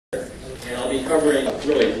And I'll be covering a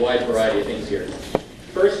really wide variety of things here.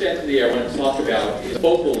 First entity I want to talk about is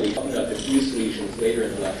focal lesions, diffuse lesions later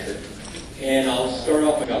in the lecture. And I'll start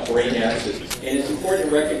off about brain abscess. And it's important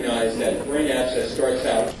to recognize that brain abscess starts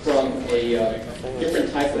out from a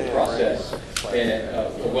different type of process than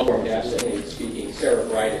a well-formed abscess, speaking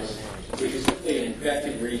cerebritis, which is simply an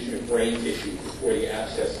infected region of brain tissue before the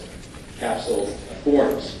abscess capsule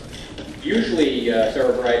forms. Usually,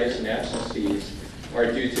 cerebritis and abscesses are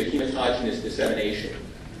due to hematogenous dissemination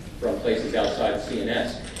from places outside the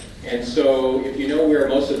CNS. And so if you know where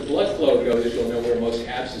most of the blood flow goes, you'll know where most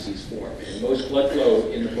abscesses form. And most blood flow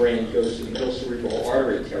in the brain goes to the middle cerebral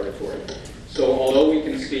artery territory. So although we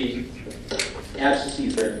can see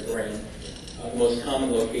abscesses there in the brain, the most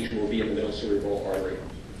common location will be in the middle cerebral artery.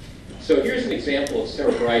 So here's an example of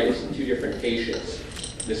cerebritis in two different patients.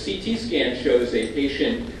 The CT scan shows a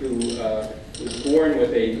patient who was born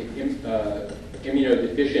with a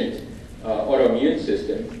immunodeficient autoimmune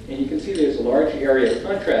system, and you can see there's a large area of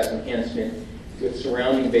contrast enhancement with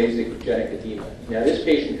surrounding vasogenic edema. Now this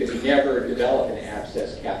patient could never develop an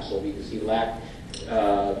abscess capsule because he lacked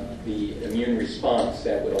the immune response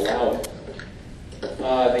that would allow it. The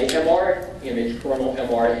MR image, coronal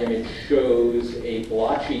MR image, shows a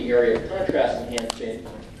blotchy area of contrast enhancement.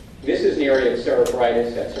 This is an area of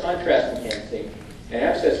cerebritis that's contrast enhancing. An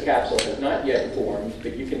abscess capsule has not yet formed,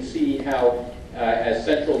 but you can see how as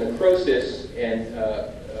central necrosis and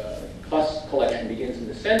pus collection begins in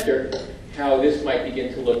the center, how this might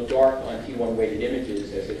begin to look dark on T1 weighted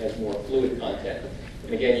images as it has more fluid content.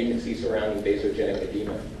 And again, you can see surrounding vasogenic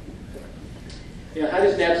edema. Now, how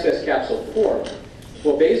does an abscess capsule form?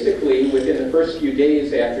 Well, basically, within the first few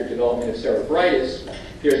days after development of cerebritis,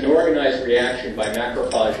 there's an organized reaction by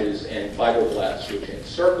macrophages and fibroblasts which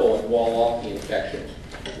encircle and wall off the infection,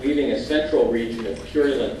 leaving a central region of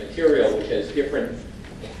purulent material which has different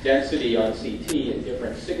density on CT and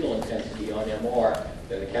different signal intensity on MR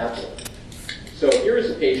than the capsule. So here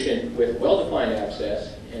is a patient with well-defined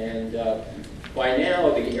abscess, and by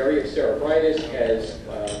now the area of cerebritis has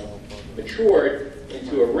matured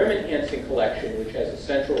into a rim-enhancing collection which has a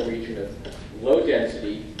central region of low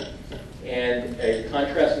density and a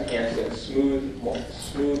contrast-enhancing,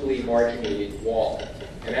 smoothly marginated wall.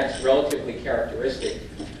 And that's relatively characteristic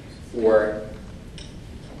for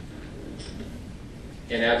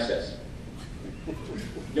an abscess.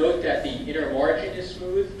 Note that the inner margin is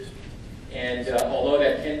smooth, and although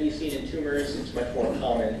that can be seen in tumors, it's much more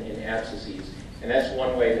common in abscesses. And that's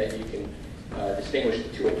one way that you can distinguish the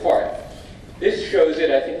two apart. This shows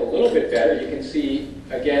it, I think, a little bit better. You can see,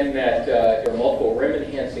 again, that there are multiple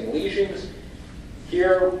rim-enhancing lesions.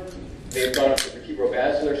 Here, they've gone up to the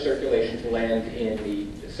vertebrobasilar circulation to land in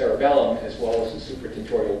the cerebellum as well as the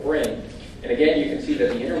supratentorial brain. And again, you can see that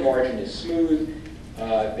the inner margin is smooth.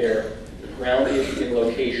 They're grounded in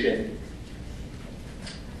location.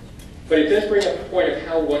 But it does bring up the point of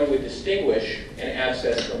how one would distinguish an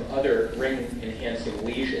abscess from other ring-enhancing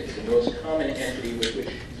lesions. The most common entity with which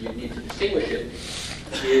you need to distinguish it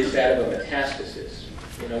is that of a metastasis.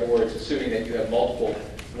 In other words, assuming that you have multiple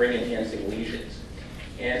ring-enhancing lesions.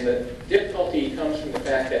 And the difficulty comes from the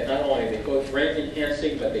fact that not only are they both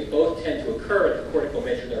ring-enhancing, but they both tend to occur at the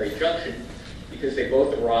corticomedullary junction because they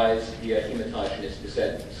both arise via hematogenous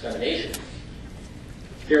dissemination.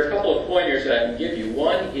 There are a couple of pointers that I can give you.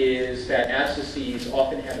 One is that abscesses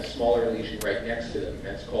often have a smaller lesion right next to them.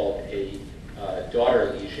 That's called a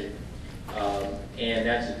daughter lesion, and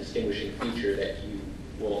that's a distinguishing feature that you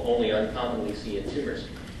will only uncommonly see in tumors.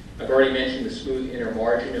 I've already mentioned the smooth inner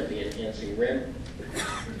margin of the enhancing rim.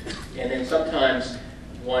 And then sometimes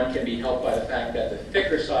one can be helped by the fact that the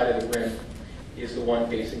thicker side of the rim is the one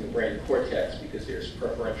facing the brain cortex because there's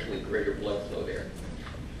preferentially greater blood flow there.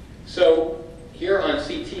 So here on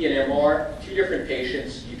CT and MR, two different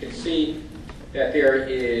patients, you can see that there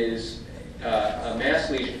is a mass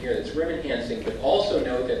lesion here that's rim enhancing, but also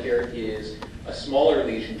note that there is a smaller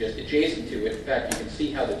lesion just adjacent to it. In fact, you can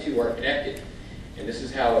see how the two are connected. And this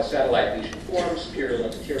is how a satellite lesion forms.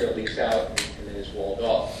 Purulent material leaks out and then is walled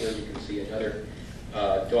off. Here you can see another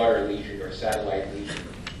daughter lesion or satellite lesion,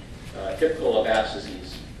 typical of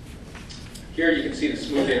abscesses. Here you can see the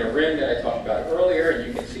smooth inner rim that I talked about earlier, and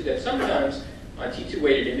you can see that sometimes on T2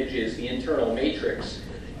 weighted images, the internal matrix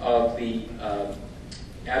of the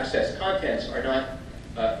abscess contents are not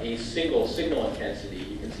a single signal intensity.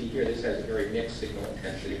 You can see here this has a very mixed signal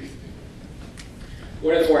intensity.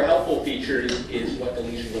 One of the more helpful features is what the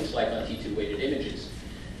lesion looks like on T2 weighted images.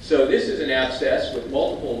 So this is an abscess with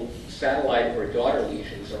multiple satellite or daughter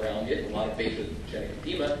lesions around it, a lot of vasogenic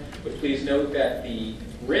edema, but please note that the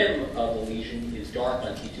rim of the lesion is dark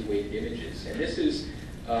on T2 weighted images. And this is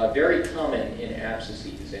very common in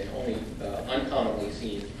abscesses and only uncommonly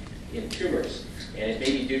seen in tumors. And it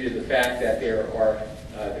may be due to the fact that there are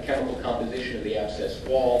the chemical composition of the abscess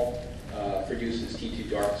wall produces T2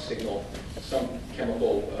 dark signal, some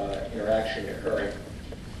chemical interaction occurring,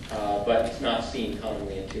 but it's not seen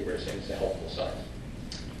commonly in tumors, and it's a helpful sign.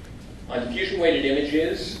 On diffusion-weighted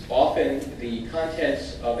images, often the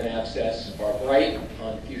contents of an abscess are bright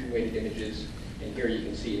on diffusion-weighted images, and here you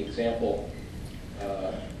can see an example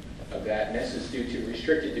of that, and this is due to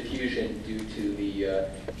restricted diffusion due to the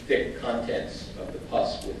thick contents of the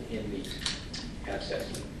pus within the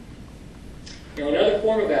abscess. Now, another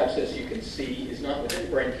form of abscess you can see is not within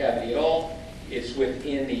the brain cavity at all. It's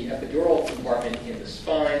within the epidural compartment in the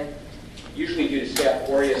spine, usually due to Staph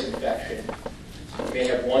aureus infection. You may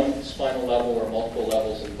have one spinal level or multiple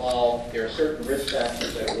levels involved. There are certain risk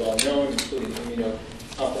factors that are well known, including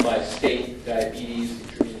immunocompromised state, diabetes,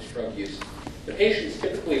 intravenous drug use. The patients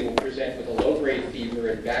typically will present with a low-grade fever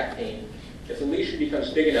and back pain. If the lesion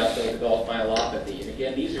becomes big enough, they'll develop myelopathy. And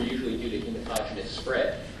again, these are usually due to hematogenous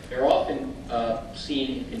spread. They're often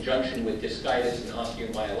seen in conjunction with discitis and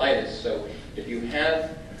osteomyelitis. So if you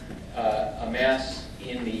have a mass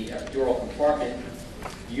in the epidural compartment,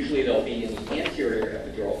 usually they'll be in the anterior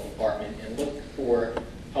epidural compartment, and look for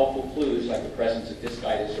helpful clues like the presence of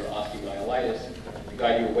discitis or osteomyelitis to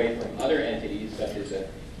guide you away from other entities such as a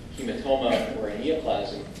hematoma or a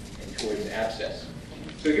neoplasm and towards abscess.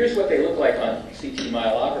 So here's what they look like on CT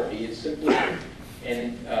myelography. It's simply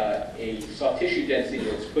a soft tissue density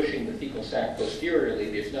that's pushing the fecal sac posteriorly.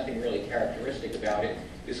 There's nothing really characteristic about it.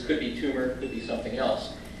 This could be tumor, could be something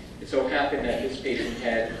else. It so happened that this patient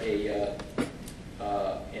had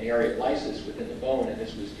an area of lysis within the bone, and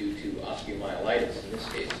this was due to osteomyelitis in this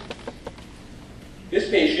case. This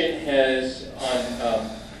patient has, on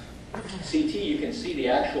CT, you can see the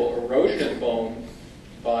actual erosion of the bone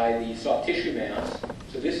by the soft tissue mass.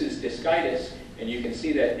 So this is discitis, and you can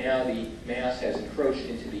see that now the mass has encroached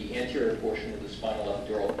into the anterior portion of the spinal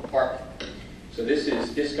epidural compartment. So this is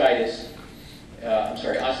discitis,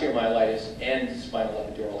 osteomyelitis and spinal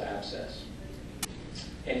epidural abscess.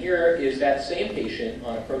 And here is that same patient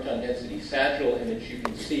on a proton density sagittal image. You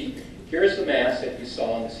can see here's the mass that you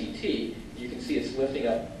saw on the CT. You can see it's lifting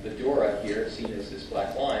up the dura here, seen as this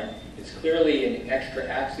black line. It's clearly an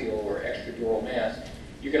extraaxial or extradural mass.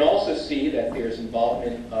 You can also see that there's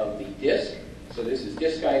involvement of the disc. So this is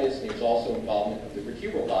discitis, and there's also involvement of the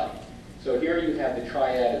vertebral body. So here you have the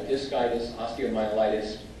triad of discitis,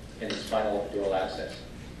 osteomyelitis, and the spinal epidural abscess.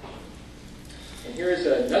 And here's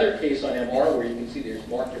another case on MR where you can see there's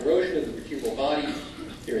marked erosion of the vertebral body.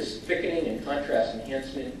 There's thickening and contrast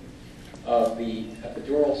enhancement of the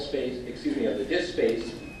epidural space, of the disc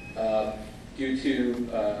space due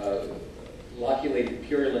to loculated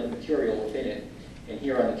purulent material within it. And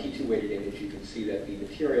here on the T2 weighted image, you can see that the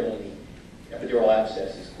material in the epidural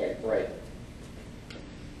abscess is quite bright.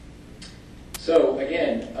 So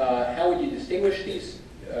again, how would you distinguish these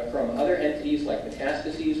from other entities like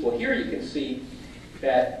metastases? Well, here you can see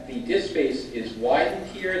that the disc space is widened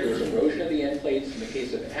here. There's erosion of the end plates in the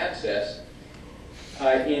case of abscess.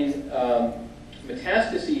 In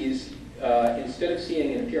metastases, instead of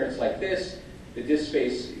seeing an appearance like this, the disc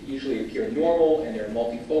space usually appear normal, and there are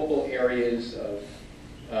multifocal areas of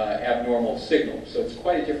abnormal signal. So it's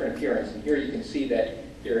quite a different appearance. And here you can see that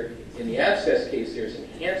there, in the abscess case, there's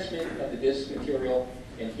enhancement of the disc material,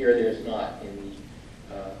 and here there's not in the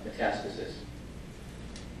metastasis.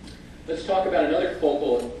 Let's talk about another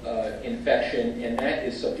focal infection, and that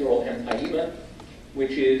is subdural empyema,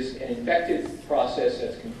 which is an infective process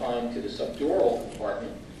that's confined to the subdural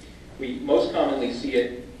compartment. We most commonly see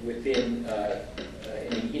it within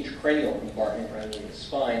in the intracranial compartment rather than the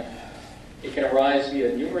spine. It can arise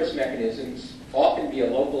via numerous mechanisms, often via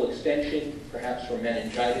local extension, perhaps from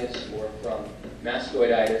meningitis or from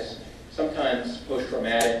mastoiditis, sometimes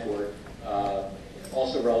post-traumatic, or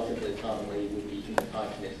also relatively commonly would be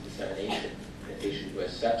hematogenous dissemination in a patient who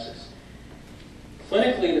has sepsis.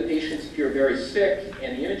 Clinically, the patients appear very sick,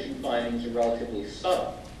 and the imaging findings are relatively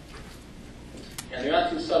subtle. And they're not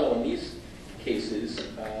too subtle in these cases,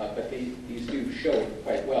 but these do show it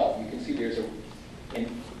quite well. You can see there's a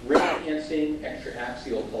rim-enhancing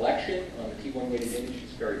extraaxial collection on the T1 weighted image.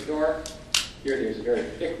 It's very dark. Here there's a very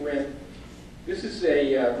thick rim. This is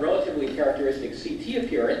a relatively characteristic CT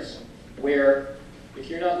appearance where, if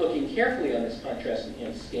you're not looking carefully on this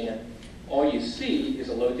contrast-enhanced scan, all you see is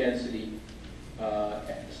a low-density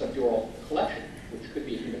subdural collection, which could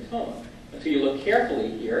be a hematoma, until you look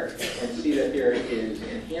carefully here and see that there is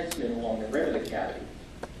enhancement along the rim of the cavity.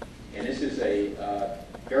 And this is a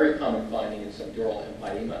very common finding in subdural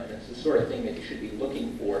empyema, and it's the sort of thing that you should be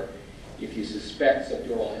looking for if you suspect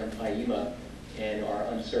subdural empyema and are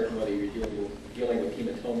uncertain whether you're dealing with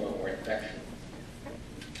hematoma or infection.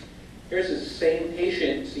 Here's the same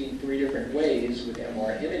patient seen 3 different ways with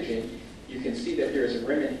MR imaging. You can see that there is a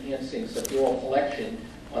rim-enhancing subdural collection.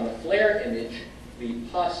 On the FLAIR image, the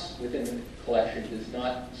pus within the collection does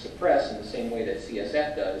not suppress in the same way that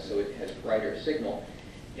CSF does, so it has brighter signal.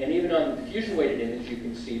 And even on the diffusion-weighted image, you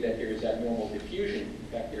can see that there is abnormal diffusion. In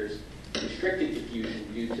fact, there's restricted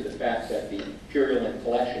diffusion due to the fact that the purulent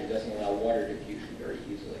collection doesn't allow water diffusion very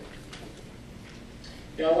easily.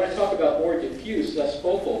 Now, I want to talk about more diffuse, less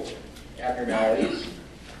focal abnormalities.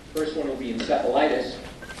 First one will be encephalitis.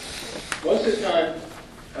 Most of the time,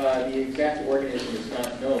 the exact organism is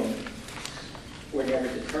not known or never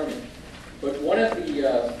determined. But one of the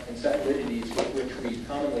encephalitides with which we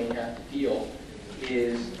commonly have to deal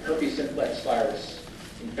is herpes simplex virus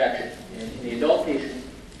infection. And in the adult patient,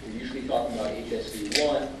 we're usually talking about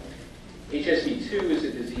HSV1. HSV2 is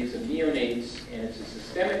a disease of neonates, and it's a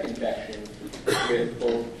systemic infection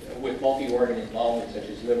with multi-organ involvement, such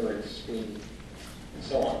as liver and spleen, and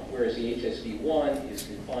so on. Whereas the HSV1 is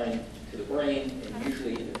confined to the brain, and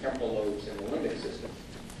usually in the temporal lobes and the limbic system.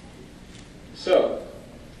 So,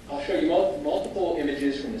 I'll show you multiple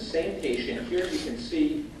images from the same patient. Here you can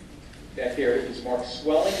see that there is marked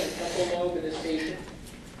swelling in the temporal lobe in this patient.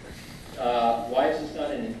 Why is this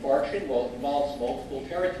not an infarction? Well, it involves multiple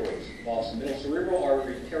territories. It involves the middle cerebral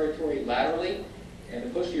artery territory laterally and the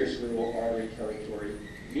posterior cerebral artery territory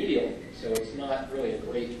medially. So it's not really a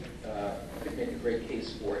great, could make a great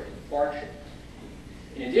case for infarction.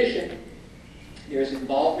 In addition, there's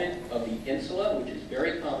involvement of the insula, which is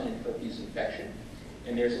very common in herpes infection,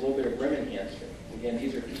 and there's a little bit of rim enhancement. Again,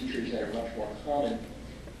 these are features that are much more common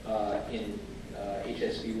in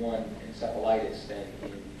HSV1 encephalitis than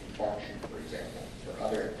in infarction, for example, or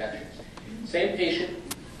other infections. Same patient,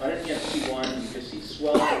 unenhanced T1, you just see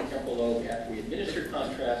swelling in the temporal lobe after we administer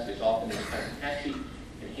contrast. There's often this kind of patchy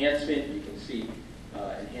enhancement. You can see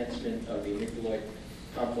enhancement of the amygdaloid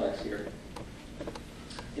complex here.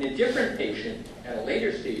 In a different patient, at a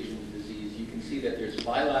later stage in the disease, you can see that there's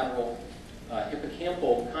bilateral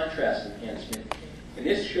hippocampal contrast enhancement. And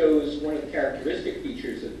this shows one of the characteristic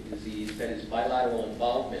features of the disease, that is bilateral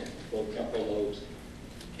involvement of both temporal lobes,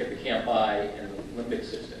 hippocampi, and the limbic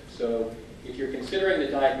system. So if you're considering the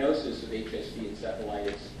diagnosis of HSV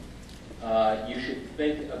encephalitis, you should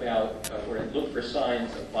think about or look for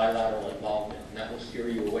signs of bilateral involvement, and that will steer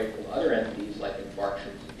you away from other entities like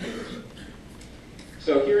infarctions and tumors.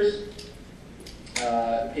 So here's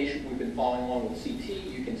the patient we've been following along with CT.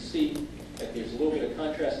 You can see that there's a little bit of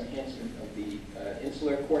contrast enhancement of the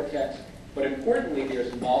insular cortex, but importantly,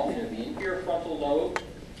 there's involvement of the inferior frontal lobe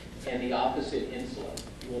and the opposite insula.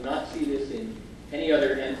 You will not see this in any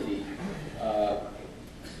other entity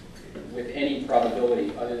with any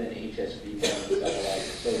probability other than HSV1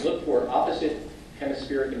 encephalitis. So look for opposite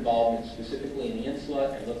hemispheric involvement, specifically in the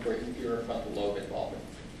insula, and look for inferior frontal lobe involvement.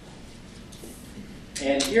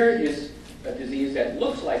 And here is a disease that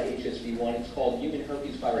looks like HSV1. It's called human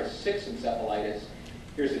herpes virus 6 encephalitis.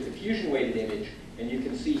 Here's a diffusion-weighted image, and you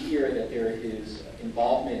can see here that there is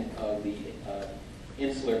involvement of the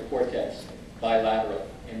insular cortex bilateral.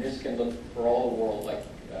 And this can look, for all the world, like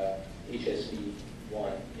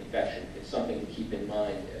HSV1 infection. It's something to keep in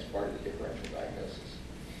mind as part of the differential diagnosis.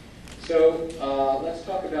 So let's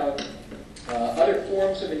talk about other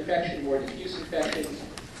forms of infection, more diffuse infections,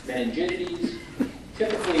 meningitis.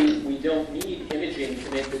 Typically, we don't need imaging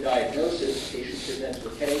to make the diagnosis. The patient presents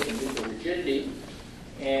with headache and lethal rigidity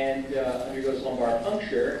and undergoes lumbar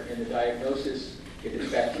puncture, and the diagnosis, if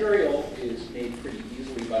it's bacterial, is made pretty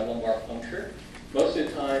easily by lumbar puncture. Most of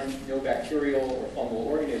the time, no bacterial or fungal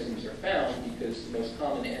organisms are found because the most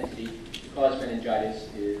common entity to cause meningitis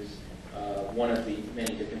is one of the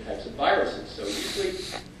many different types of viruses. So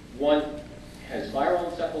usually, one has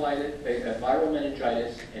viral encephalitis, viral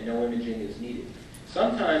meningitis, and no imaging is needed.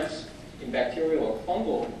 Sometimes, in bacterial or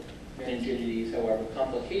fungal meningitis, however,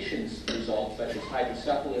 complications result, such as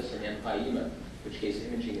hydrocephalus and empyema, in which case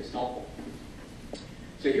imaging is helpful.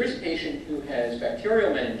 So here's a patient who has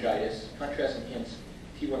bacterial meningitis, contrast-enhanced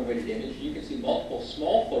T1-weighted image. You can see multiple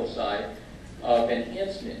small foci of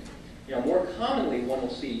enhancement. More commonly, one will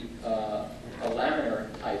see a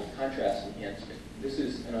laminar-type contrast enhancement. This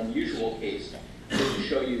is an unusual case, just to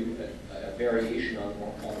show you a variation on the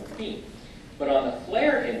more common theme. But on the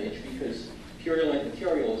FLAIR image, because purulent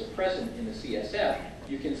material is present in the CSF,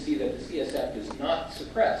 you can see that the CSF does not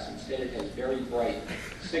suppress. Instead, it has very bright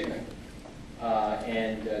signal.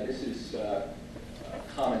 And this is a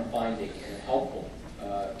common finding and helpful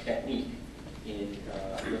technique in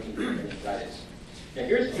looking for meningitis. Now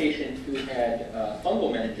here's a patient who had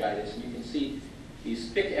fungal meningitis, and you can see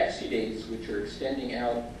these thick exudates which are extending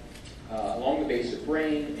out along the base of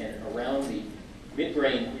brain and around the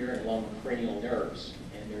midbrain here and along the cranial nerves.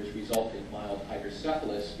 And there's resulting mild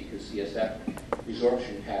hydrocephalus because CSF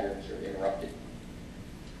resorption patterns are interrupted.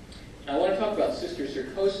 Now, I want to talk about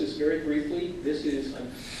cysticercosis very briefly. This is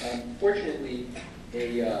unfortunately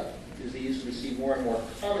a disease we see more and more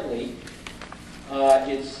commonly.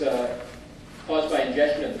 It's caused by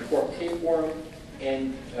ingestion of the cork tapeworm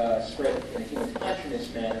and spread in a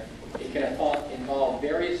hematogenous manner. It can involve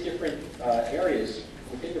various different areas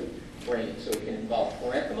within the brain. So it can involve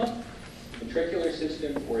parenchyma, ventricular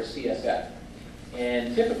system, or CSF.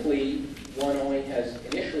 And typically, one only has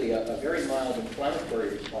initially a very mild inflammatory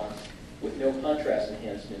response with no contrast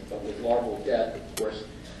enhancement, but with larval death, of course,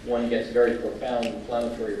 one gets very profound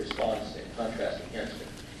inflammatory response and contrast enhancement.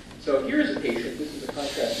 So here's a patient. This is a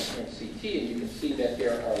contrast-enhanced CT, and you can see that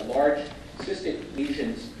there are large cystic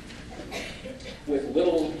lesions with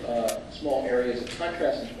little small areas of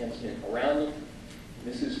contrast enhancement around them.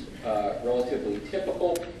 This is relatively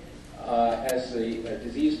typical. As the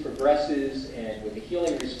disease progresses and with the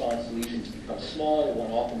healing response, the lesions become smaller.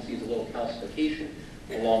 One often sees a little calcification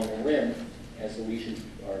along the rim as the lesions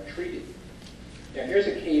are treated. Now here's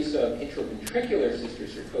a case of intraventricular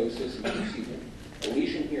cysticercosis. You can see a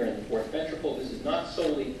lesion here in the fourth ventricle. This is not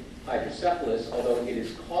solely hydrocephalus, although it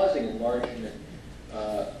is causing enlargement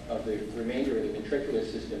of the remainder of the ventricular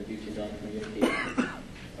system due to non-communicating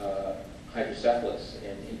hydrocephalus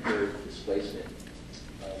and inferior displacement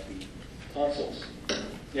of the tonsils.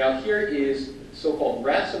 Now here is so-called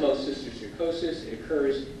racemose cysticercosis. It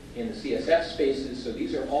occurs in the CSF spaces, so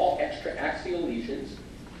these are all extra-axial lesions,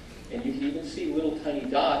 and you can even see little tiny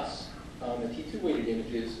dots on the T2 weighted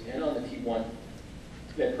images and on the T1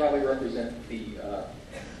 that probably represent the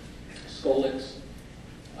scolix,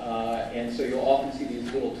 and so you'll often see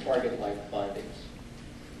these little target-like findings.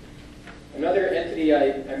 Another entity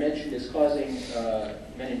I mentioned is causing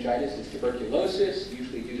meningitis is tuberculosis,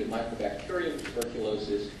 usually due to Mycobacterium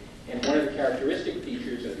tuberculosis. And one of the characteristic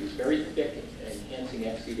features are these very thick enhancing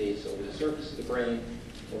exudates over the surface of the brain,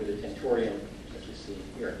 over the tentorium, as we see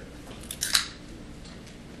here.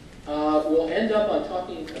 We'll end up on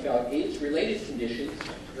talking about AIDS-related conditions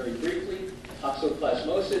very briefly.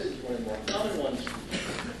 Toxoplasmosis is one of the more common ones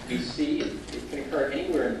we see. It can occur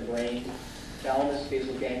anywhere in the brain. Thalamus,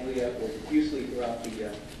 basal ganglia, or diffusely throughout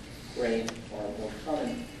the brain are more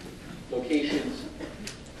common locations.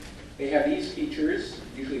 They have these features,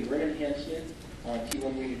 usually rim enhancement on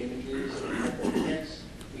T1 weighted images, or enhanced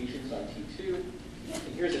lesions on T2.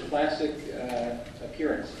 And here's a classic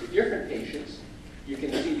appearance. For different patients, you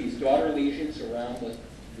can see these daughter lesions around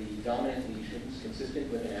the dominant lesions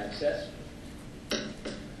consistent with an abscess.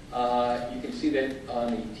 You can see that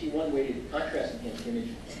on the T1 weighted contrast enhanced image,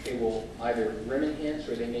 they will either rim enhance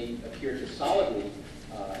or they may appear to solidly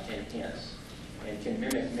enhance and can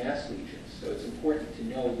mimic mass lesions. So it's important to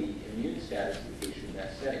know the immune status of the patient in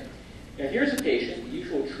that setting. Now here's a patient. The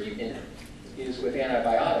usual treatment is with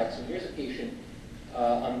antibiotics. And here's a patient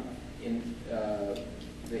in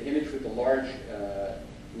the image with the large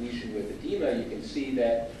lesion with edema. You can see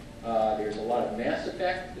that there's a lot of mass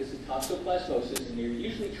effect. This is toxoplasmosis, and they're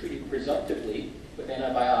usually treated presumptively with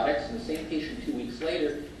antibiotics. In the same patient 2 weeks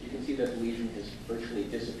later, you can see that the lesion has virtually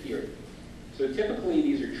disappeared. So typically,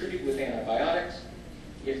 these are treated with antibiotics.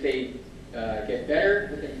 If they get better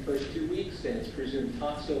within the first 2 weeks, then it's presumed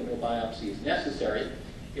toxo, no biopsy is necessary.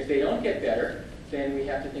 If they don't get better, then we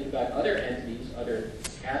have to think about other entities, other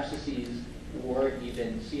abscesses, or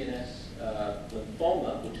even CNS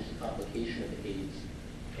lymphoma, which is a complication of AIDS.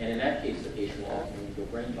 And in that case, the patient will ultimately undergo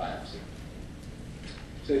brain biopsy.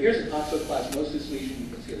 So here's a toxoplasmosis lesion.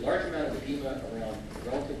 You can see a large amount of edema around a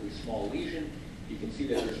relatively small lesion. You can see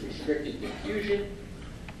that there's restricted diffusion,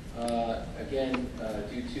 again,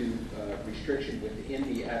 due to restriction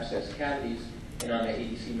within the abscess cavities. And on the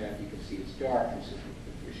ADC map, you can see it's dark, consistent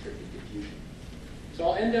with restricted diffusion. So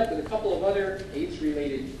I'll end up with a couple of other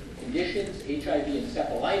AIDS-related conditions. HIV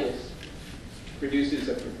encephalitis produces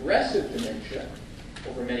a progressive dementia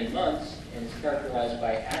over many months and is characterized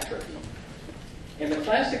by atrophy. And the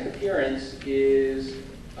classic appearance is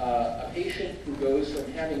a patient who goes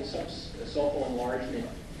from having some sulcal enlargement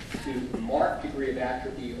to a marked degree of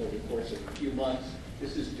atrophy over the course of a few months.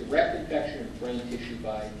 This is direct infection of brain tissue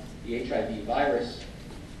by the HIV virus.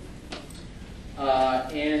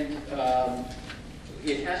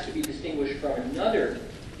 It has to be distinguished from another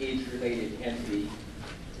AIDS-related entity,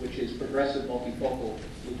 which is progressive multifocal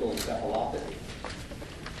leukoencephalopathy.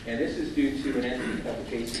 And this is due to an entity called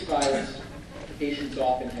the JC virus. The patients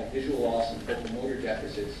often have visual loss and focal motor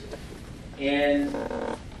deficits. And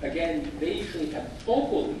again, they usually have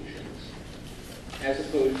focal lesions as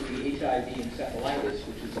opposed to the HIV encephalitis,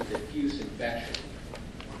 which is a diffuse infection.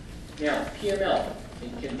 Now, PML,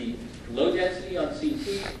 it can be low density on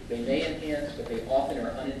CT. They may enhance, but they often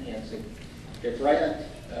are unenhancing. They're bright on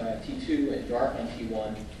T2 and dark on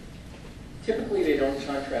T1. Typically, they don't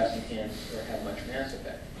contrast enhance or have much mass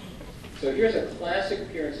effect. So here's a classic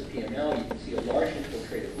appearance of PML. You can see a large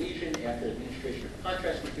infiltrative lesion after administration of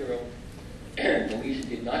contrast material. The lesion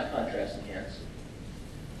did not contrast enhance,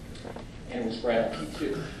 and it was bright on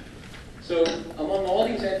T2. So among all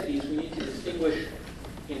these entities, we need to distinguish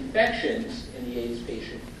infections in the AIDS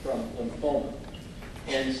patient from lymphoma.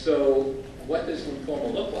 And so what does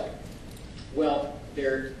lymphoma look like? Well,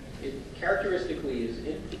 it characteristically is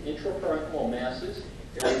intraparenchymal masses.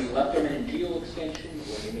 There may be leptomeningeal extensions,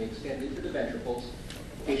 or they may extend into the ventricles.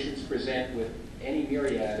 Patients present with any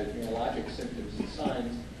myriad of neurologic symptoms and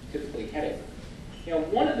signs, typically headache. Now,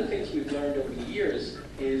 one of the things we've learned over the years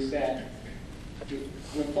is that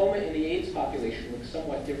lymphoma in the AIDS population looks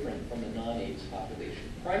somewhat different from the non-AIDS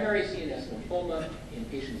population. Primary CNS lymphoma in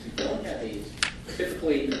patients who don't have AIDS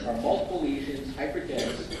typically are multiple lesions,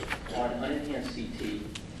 hyperdense, on unenhanced CT,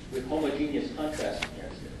 with homogeneous contrast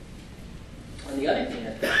enhancement. On the other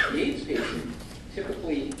hand, the AIDS patient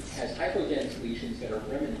typically has hypodense lesions that are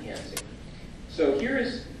rim enhancing. So here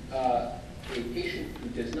is a patient who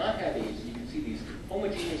does not have AIDS. You can see these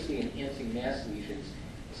homogeneously enhancing mass lesions,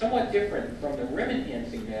 somewhat different from the rim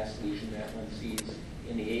enhancing mass lesion that one sees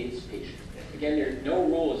in the AIDS patient. Again, no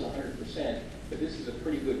rule is 100%, but this is a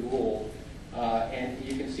pretty good rule. And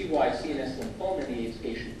you can see why CNS lymphoma in the AIDS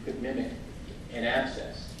patient could mimic an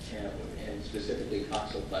abscess, and specifically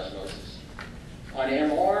toxoplasmosis. On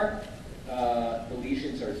MR, the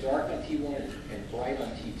lesions are dark on T1 and bright on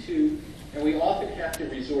T2, and we often have to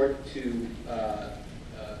resort to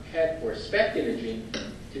PET or SPECT imaging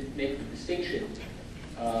to make the distinction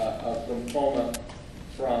of lymphoma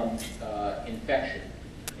from infection.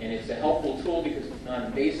 And it's a helpful tool because it's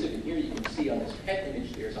non-invasive, and here you can see on this PET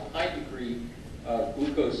image there's a high degree of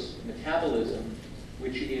glucose metabolism,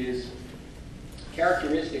 which is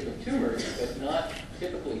characteristic of tumors, but not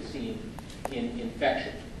typically seen in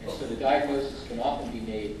infection. And so the diagnosis can often be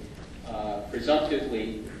made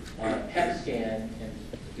presumptively on a PET scan, and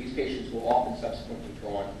these patients will often subsequently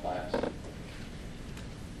go on to biopsy.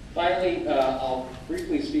 Finally, I'll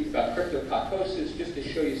briefly speak about cryptococcosis just to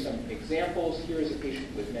show you some examples. Here is a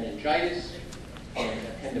patient with meningitis and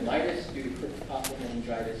appendicitis due to cryptococcal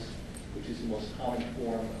meningitis, which is the most common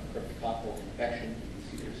form of cryptococcal infection. You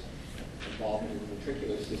can see there's involvement in the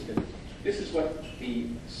ventricular system. This is what the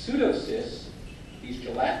pseudocysts, these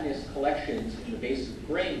gelatinous collections in the base of the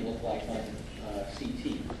brain, look like on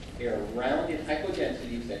CT. They are rounded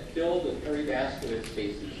hypodensities that fill the perivascular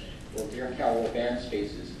spaces or vertebral band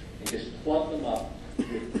spaces and just plug them up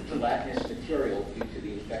with gelatinous material due to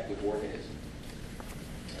the infective organism.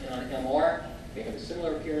 And on MR, they have a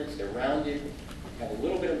similar appearance. They're rounded, have a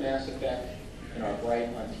little bit of mass effect, and are bright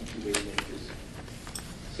on T2 wave images.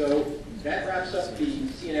 So that wraps up the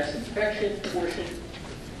CNS infection portion,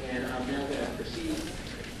 and I'm now going to proceed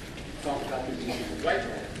to talk about diseases of white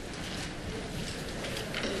matter.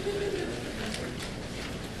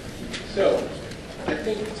 So, I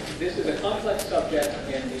think this is a complex subject,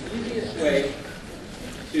 and the easiest way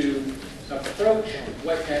to approach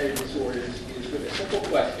white matter disorders is with a simple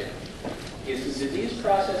question. Is the disease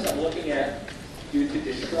process I'm looking at due to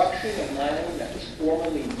destruction of myelin that was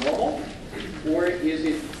formerly normal, or is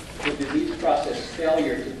it the disease process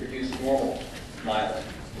failure to produce normal myelin?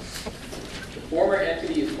 The former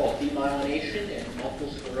entity is called demyelination, and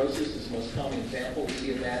multiple sclerosis is the most common example we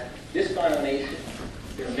see of that. Dysmyelination,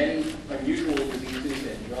 there are many unusual diseases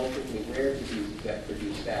and relatively rare diseases that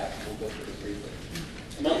produce that. We'll go through this briefly.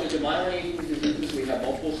 Among the demyelinating diseases, we have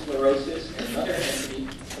multiple sclerosis and another entity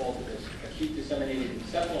called acute disseminated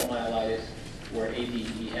encephalomyelitis, or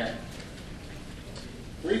ADEM.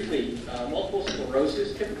 Briefly, multiple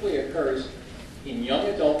sclerosis typically occurs in young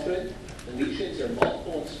adulthood. The lesions are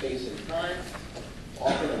multiple in space and time,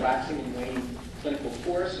 often a waxing and waning clinical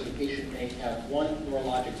course, so the patient may have one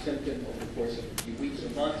neurologic symptom over the course of a few weeks or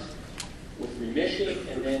months, with remission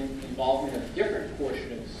and then involvement of a different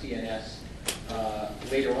portion of the CNS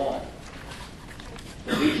later on.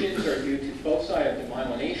 The lesions are due to foci of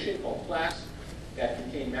demyelination called plaques that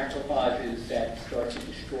contain macrophages that start to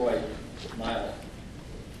destroy myelin.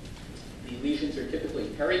 The lesions are typically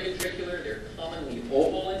periventricular. They're commonly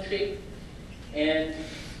oval in shape, and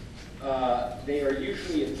they are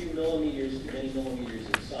usually a few millimeters to many millimeters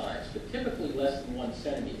in size, but typically less than 1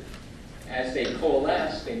 centimeter. As they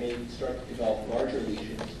coalesce, they may start to develop larger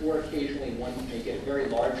lesions, or occasionally one may get a very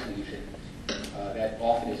large lesion that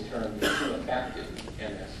often is termed a tumefactive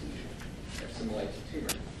MS lesion. That simulates a tumor.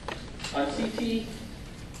 On CT,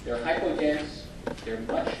 they're hypodense. They're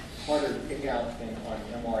much harder to pick out than on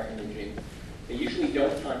MR imaging. They usually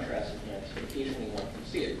don't contrast enhance, but occasionally one can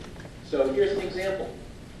see it. So here's an example.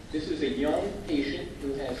 This is a young patient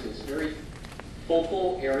who has this very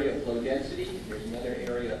focal area of low density. There's another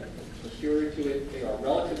area posterior to it. They are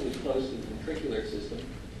relatively close to the ventricular system.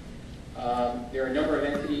 There are a number of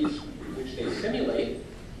entities which they simulate.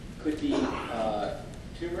 Could be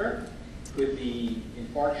tumor, could be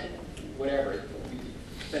infarction, whatever. We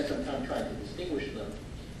spend some time trying to distinguish them.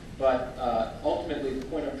 But ultimately, the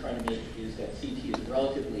point I'm trying to make is that CT is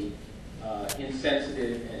relatively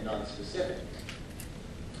insensitive and nonspecific.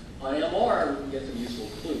 On MR, we can get some useful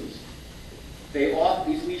clues.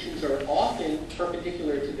 These lesions are often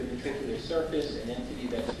perpendicular to the ventricular surface, an entity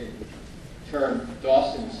that's been termed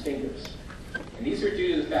Dawson's fingers. And these are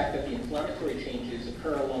due to the fact that the inflammatory changes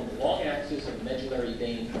occur along the long axis of the medullary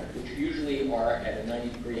vein, which usually are at a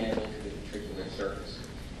 90-degree angle to the ventricular surface.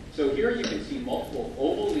 So here you can see multiple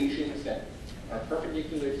oval lesions that are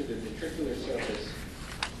perpendicular to the ventricular surface,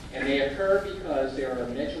 and they occur because there are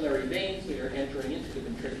medullary veins that are entering into the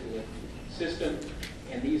ventricular system,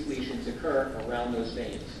 and these lesions occur around those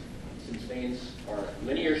veins. Since veins are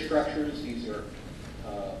linear structures, these are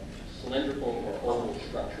cylindrical or oval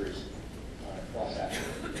structures on a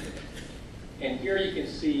cross-sectional image. And here you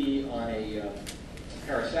can see on a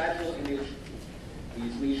parasagittal image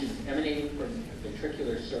these lesions emanating from the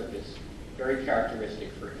ventricular surface, very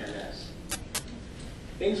characteristic for MS.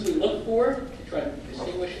 Things we look for to try to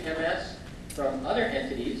distinguish MS from other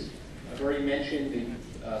entities. I've already mentioned the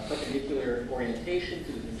perpendicular orientation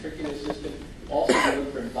to the ventricular system. Also, we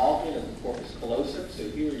look for involvement of the corpus callosum. So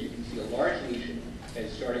here you can see a large lesion that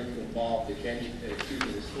is starting to involve the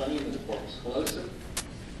splenium of the corpus callosum.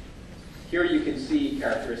 Here you can see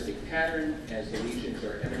characteristic pattern as the lesions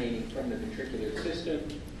are emanating from the ventricular system.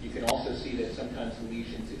 You can also see that sometimes the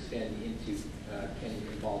lesions extend into, can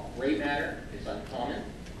involve gray matter. It's uncommon,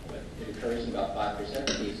 but it occurs in about 5%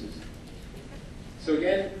 of cases. So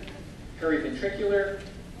again, periventricular,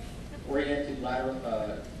 oriented lateral,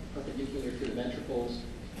 perpendicular to the ventricles.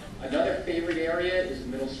 Another favorite area is the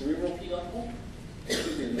middle cerebral peduncle,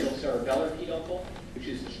 the middle cerebellar peduncle, which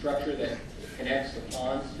is the structure that connects the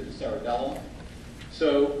pons to the cerebellum.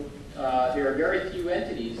 So there are very few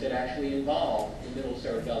entities that actually involve the middle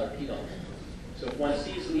cerebellar peduncle. So if one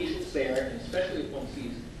sees lesions there, and especially if one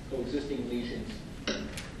sees coexisting lesions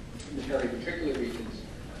in the periventricular regions,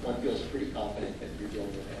 one feels pretty confident that you're dealing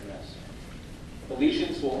with MS. The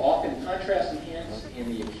lesions will often contrast enhance in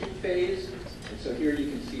the acute phase. And so here you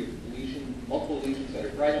can see a lesion, multiple lesions that are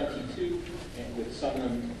right on T2, and with some of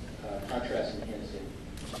them contrast enhancing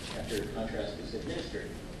after contrast is administered.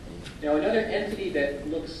 Now another entity that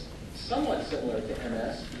looks somewhat similar to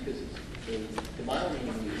MS, because it's a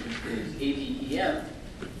demyelinating lesion, is AVEM,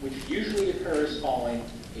 which usually occurs following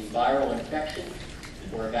a viral infection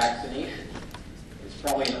or a vaccination. It's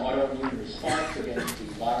probably an autoimmune response against the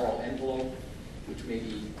viral envelope, which may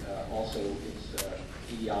be also its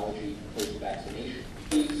etiology post-vaccination.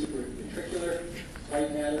 Supraventricular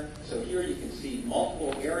white matter. So here you can see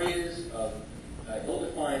multiple areas of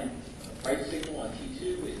ill-defined bright signal on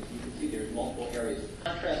T2. And you can see there's multiple areas of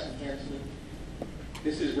contrast enhancement.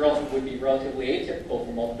 This is would be relatively atypical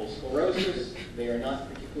for multiple sclerosis. They are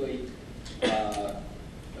not particularly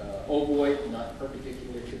ovoid, not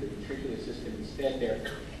perpendicular to the ventricular system. Instead, they're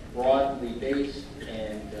broadly based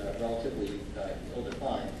and relatively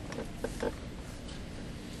ill-defined.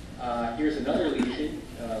 Here's another lesion,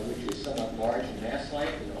 which is somewhat large in mass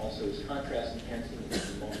length and also is contrast enhancing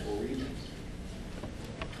in multiple regions.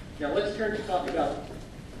 Now let's turn to talk about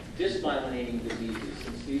dysmyelinating diseases,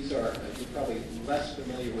 since these are, you're probably less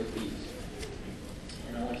familiar with these.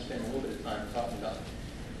 And I want to spend a little bit of time talking about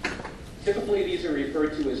them. Typically, these are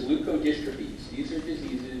referred to as leukodystrophies. These are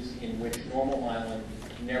diseases in which normal myelin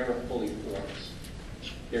never fully forms.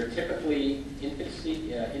 They're typically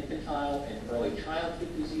infantile and early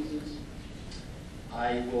childhood diseases.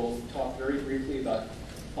 I will talk very briefly about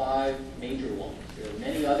 5 major ones. There are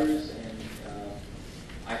many others, and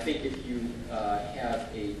I think if you have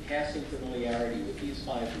a passing familiarity with these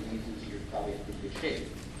 5 diseases, you're probably in pretty good shape.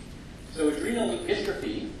 So adrenal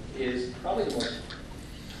leukodystrophy is probably the most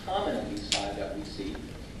common of these 5 that we see.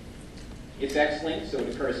 It's X-linked, so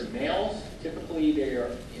it occurs in males. Typically, they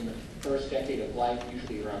are in the first decade of life,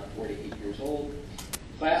 usually around 4 to 8 years old.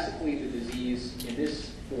 Classically, the disease in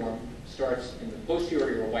this form starts in the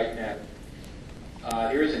posterior white matter.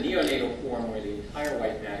 There is a neonatal form where the entire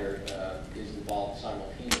white matter is involved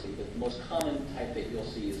simultaneously, but the most common type that you'll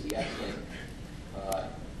see is the X-linked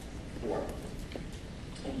form.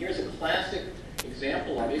 And here's a classic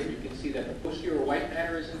example of it. You can see that the posterior white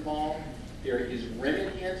matter is involved. There is rim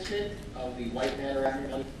enhancement of the white matter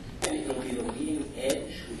abnormality. And it will be the leading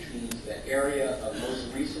edge, which means the area of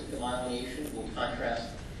most recent demyelination will contrast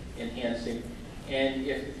enhancing. And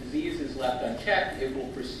if the disease is left unchecked, it will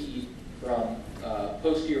proceed from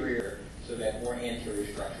posterior so that more anterior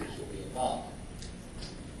structures will be involved.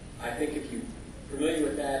 I think if you're familiar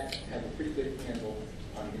with that, have a pretty good handle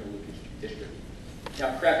on interleukage dystrophy.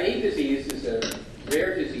 Now, Krabbe disease is a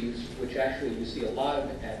rare disease, which actually you see a lot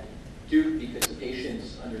of at Duke because the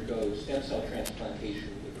patients undergo stem cell transplantation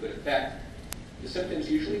with good effect. The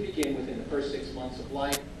symptoms usually begin within the first 6 months of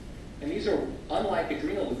life. And these are, unlike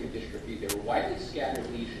adrenal leukodystrophy, they're widely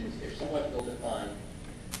scattered lesions. They're somewhat ill-defined.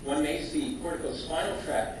 One may see corticospinal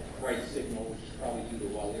tract right signal, which is probably due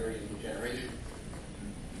to Wallerian degeneration.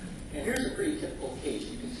 And here's a pretty typical case.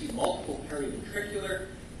 You can see multiple periventricular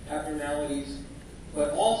abnormalities,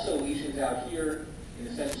 but also lesions out here in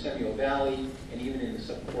the centrosemioid valley and even in the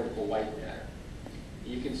subcortical white matter.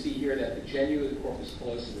 You can see here that the genu of the corpus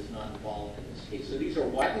callosum is not involved in this case. So these are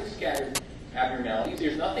widely scattered abnormalities.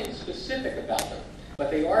 There's nothing specific about them, but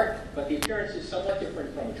the appearance is somewhat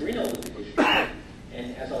different from adrenal leukodystrophy,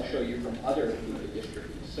 and as I'll show you from other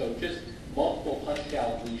leukodystrophies. So just multiple punched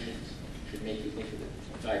out lesions should make you think of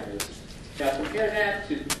the diagnosis. Now compare that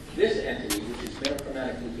to this entity, which is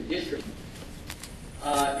metachromatic leukodystrophy.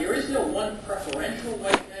 There is no one preferential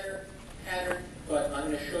white matter pattern, but I'm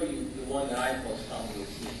going to show you the one that I've most commonly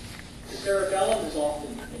seen. The cerebellum is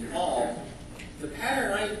often involved. The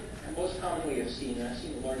pattern I most commonly have seen, and I've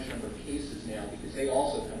seen a large number of cases now because they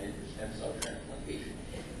also come in for stem cell transplantation,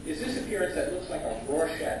 is this appearance that looks like a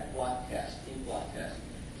Rorschach blot test, ink blot test.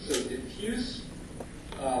 So diffuse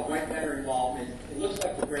white matter involvement. It looks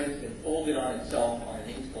like the brain's been folded on itself on an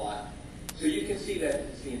ink blot. So you can see that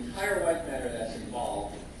it's the entire white matter that's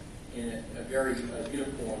involved in a very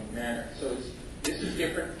uniform manner. So this is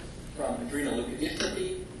different from adrenal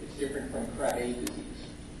leukodystrophy. It's different from Krabbe disease,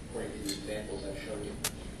 according to the examples I've shown you.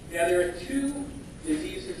 Now, there are two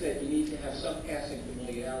diseases that you need to have some passing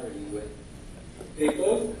familiarity with. They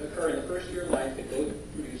both occur in the first year of life. They both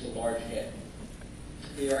produce a large head.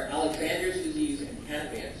 They are Alexander's disease and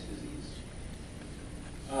Canavan's disease.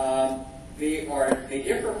 They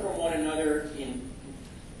differ from one another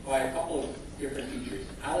by a couple of different features.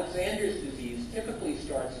 Alexander's disease typically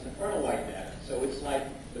starts in the frontal white matter, so it's like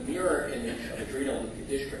the mirror image of adrenal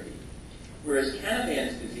leukodystrophy, whereas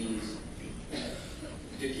Canavan's disease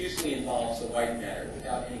diffusely involves the white matter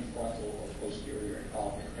without any frontal or posterior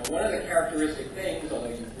involvement. Now, one of the characteristic things, although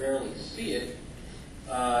you rarely see it,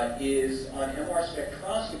 is on MR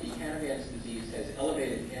spectroscopy, Canavan's disease has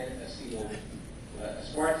elevated N-acetyl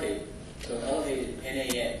aspartate, so elevated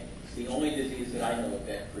NAA. It's the only disease that I know of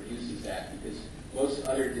that produces that because most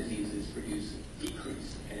other diseases produce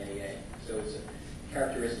decreased NAA. So it's a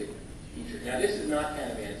characteristic feature. Now, this is not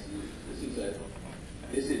Canavan's disease.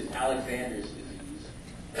 This is Alexander's disease.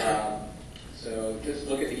 So just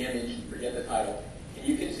look at the image and forget the title. And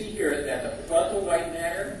you can see here that the frontal white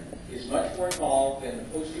matter is much more involved than the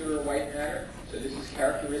posterior white matter. So this is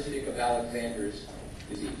characteristic of Alexander's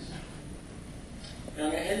disease. Now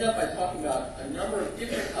I'm going to end up by talking about a number of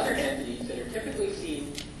different other entities that are typically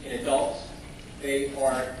seen in adults. They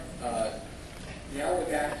are, now we're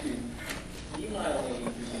back to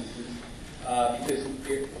demyelinating diseases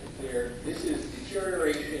because this is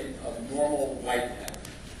deterioration of normal white matter.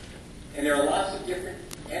 And there are lots of different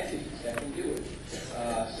entities that can do it.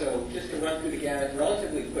 So just to run through the gamut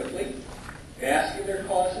relatively quickly, vascular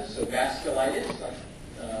causes, so vasculitis,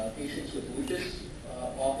 like patients with lupus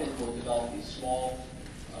often will develop these small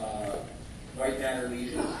white matter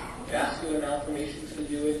lesions. Vascular malformations can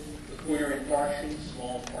do it. Lacunar infarctions,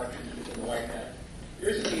 small infarctions within the white matter.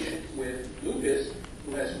 Here's a patient with lupus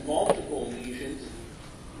who has multiple lesions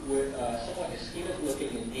with somewhat ischemic looking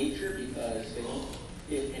in nature because they don't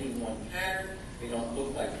fit any one pattern. They don't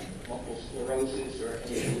look like multiple sclerosis or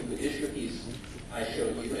any of the leukodystrophies I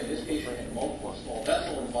showed you. And this patient had multiple small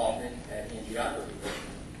vessel involvement at angiography.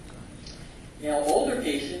 Now, older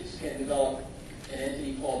patients can develop an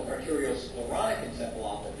entity called arteriosclerotic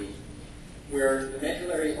encephalopathy, where the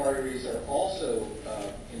medullary arteries are also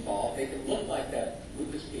involved. They can look like that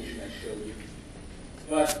lupus patient I showed you.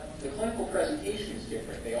 But the clinical presentation is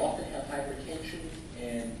different. They often have hypertension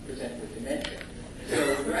and present with dementia. So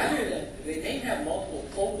rather than, they may have multiple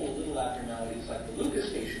focal little abnormalities like the lupus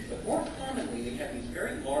patient,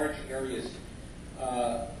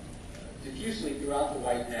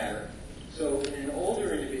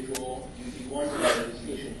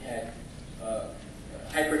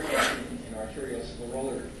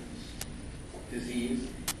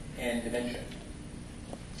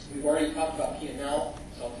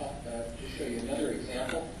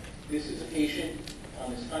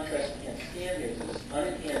 chest-enhanced scan, there's this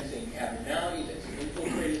unenhancing abnormality that's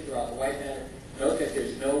infiltrated throughout the white matter. Note that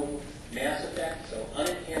there's no mass effect, so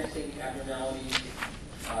unenhancing abnormalities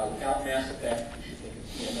without mass effect, you should think of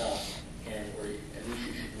PML, or at least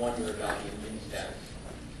you should wonder about the immune status.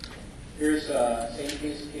 Here's the same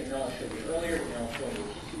case of PML I showed you earlier, but now I'm showing you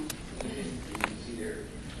a T2 lesion. You can see there are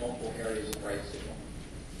multiple areas of bright signal.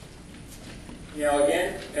 Now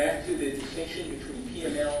again, back to the distinction between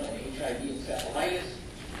PML and HIV encephalitis.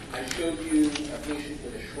 I showed you a patient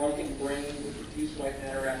with a shrunken brain with diffuse white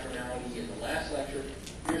matter abnormality in the last lecture.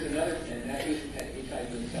 Here's another, and that patient had HIV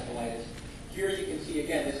encephalitis. Here you can see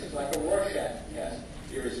again, this is like a Rorschach test.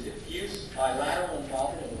 There is diffuse bilateral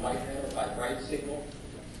involvement of the white matter by bright signal.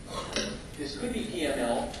 This could be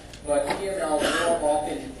PML, but PML more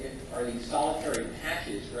often are these solitary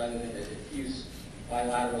patches rather than a diffuse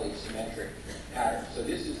bilaterally symmetric pattern. So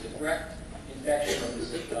this is the direct infection of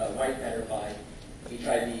the white matter by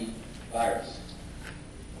HIV virus.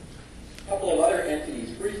 A couple of other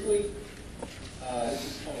entities briefly. This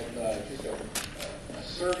is kind of just a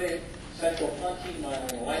survey. Central pontine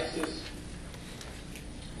myelinolysis.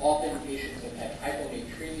 Often patients have had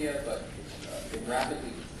hyponatremia, but it's been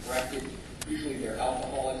rapidly corrected. Usually they're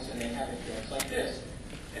alcoholics and they have appearance like this.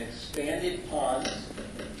 An expanded pons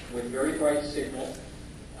with very bright signal,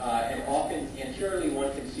 and often anteriorly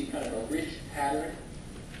one can see kind of a rich pattern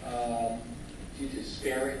due to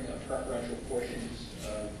sparing of preferential portions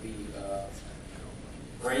of the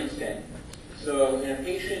brainstem. So in a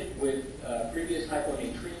patient with previous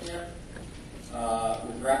hyponatremia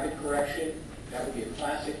with rapid correction, that would be a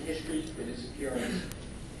classic history for this appearance.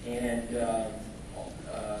 And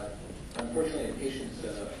unfortunately, the patients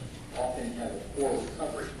often have a poor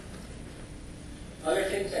recovery. Other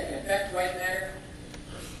things that can affect white matter,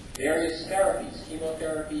 various therapies,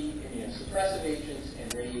 chemotherapy, immunosuppressive agents,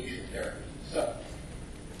 and radiation therapy. So,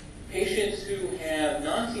 patients who have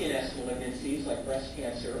non-CNS malignancies like breast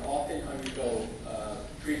cancer often undergo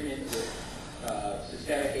treatment with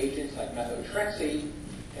systemic agents like methotrexate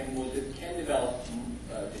and can develop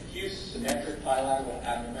diffuse symmetric bilateral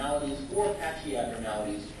abnormalities or patchy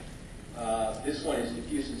abnormalities. This one is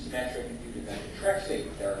diffuse and symmetric due to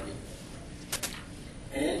methotrexate therapy.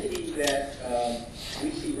 An entity that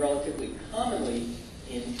we see relatively commonly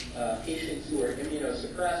in patients who are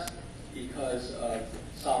immunosuppressed because of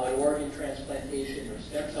solid organ transplantation or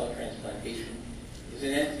stem cell transplantation is an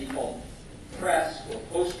entity called PRES, or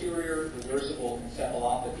posterior reversible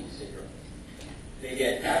encephalopathy syndrome. They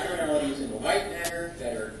get abnormalities in the white matter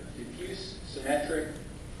that are diffuse, symmetric.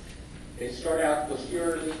 They start out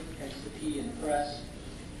posteriorly, hence the P in PRES,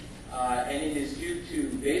 and it is due to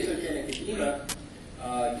vasogenic edema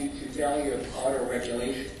due to failure of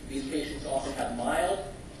autoregulation. These patients often have mild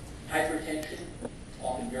hypertension,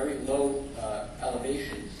 often very low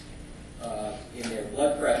elevations in their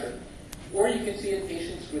blood pressure, or you can see in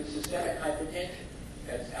patients with systemic hypertension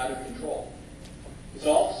that's out of control. This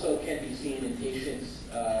also can be seen in patients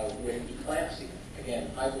with eclampsia, again,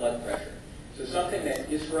 high blood pressure. So something that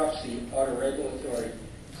disrupts the autoregulatory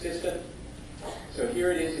system. So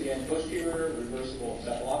here it is again, posterior reversible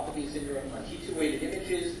encephalopathy syndrome. On T2 weighted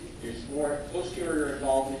images, there's more posterior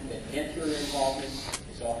involvement than anterior involvement.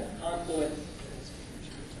 It's often confluent.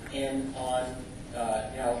 And on,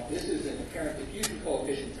 now this is an apparent diffusion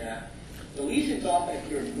coefficient map. The lesions often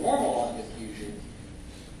appear normal on diffusion,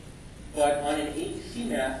 but on an ATC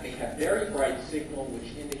map, they have very bright signal,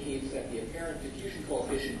 which indicates that the apparent diffusion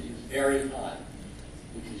coefficient is very high,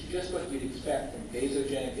 which is just what you'd expect from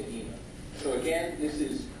vasogenic edema. So again, this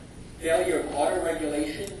is failure of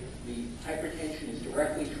autoregulation. The hypertension is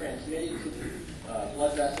directly transmitted to the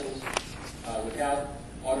blood vessels without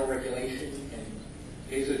autoregulation, and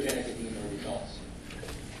vasogenic edema results.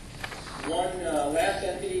 One last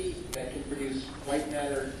entity that can produce white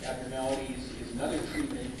matter abnormalities is another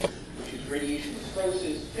treatment, which is radiation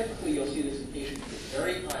necrosis. Typically, you'll see this in patients with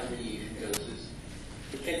very high radiation doses.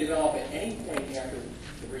 It can develop at any point after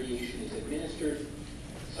the radiation is administered,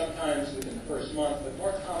 sometimes within the first month, but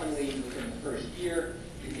more commonly within the first year.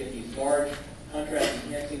 You get these large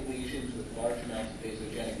contrast-enhancing lesions with large amounts of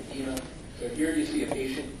vasogenic edema. So here you see a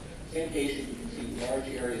patient, same patient, you can see large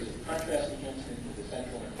areas of contrast enhancement to the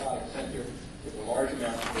central nephrotic center with a large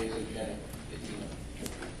amount of vasogenic edema.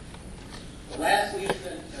 The last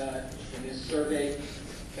lesion in this survey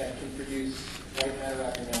that can produce white matter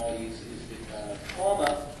abnormalities is the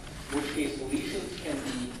trauma, in which case the lesions can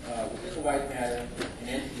be within the white matter, an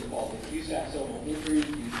entity called diffuse axonal injury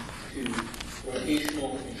due to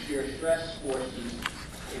rotational and shear stress forces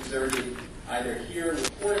exerted either here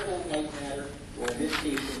with cortical white matter, or in this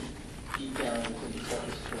patient, deep down within the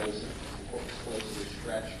corpus callosum. The corpus callosum is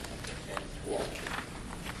stretched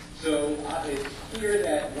it's clear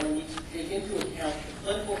that one needs to take into account the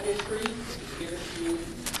clinical history given to you,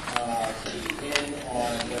 key in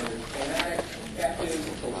on whether it's traumatic, effective,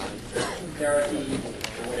 therapy,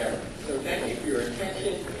 or whatever. So thank you for your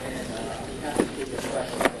attention, and I'll be happy to take your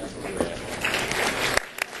questions.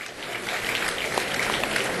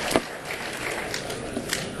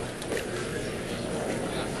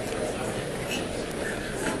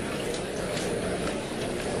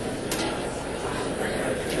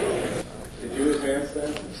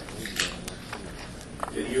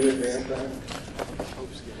 Did you advance that?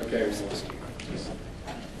 Okay.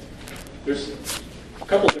 There's a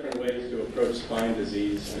couple different ways to approach spine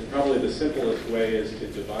disease, and probably the simplest way is to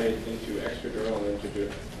divide it into extradural and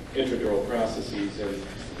intradural processes. And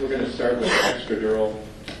we're going to start with extradural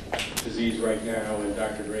disease right now, and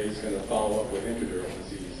Dr. Gray is going to follow up with intradural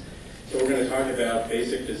disease. So we're going to talk about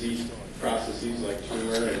basic disease processes like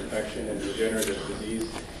tumor and infection and degenerative disease.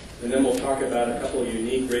 And then we'll talk about a couple of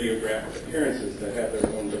unique radiographic appearances that have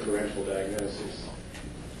their own differential diagnosis.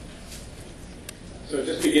 So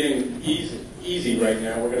just beginning easy right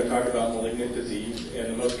now, we're going to talk about malignant disease.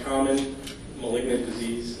 And the most common malignant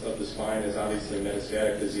disease of the spine is obviously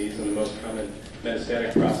metastatic disease. And the most common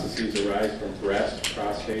metastatic processes arise from breast,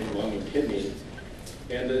 prostate, lung, and kidney.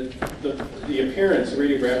 And the appearance,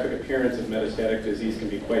 radiographic appearance of metastatic disease can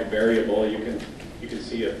be quite variable. You can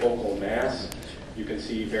see a focal mass. You can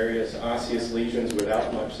see various osseous lesions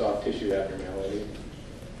without much soft tissue abnormality.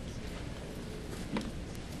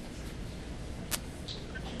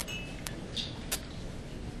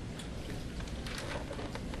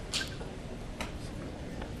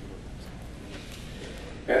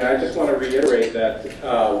 And I just want to reiterate that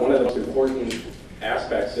one of the most important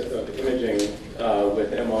aspects of imaging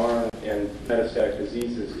with MR and metastatic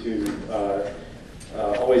disease is to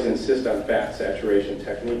always insist on fat saturation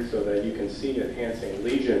technique so that you can see enhancing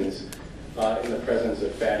lesions in the presence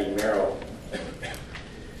of fatty marrow.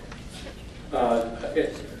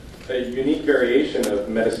 A unique variation of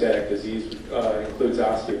metastatic disease includes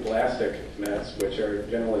osteoblastic mets, which are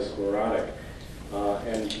generally sclerotic.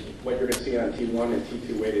 And what you're going to see on T1 and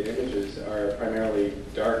T2 weighted images are primarily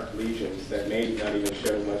dark lesions that may not even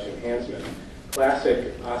show much enhancement.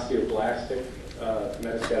 Classic osteoblastic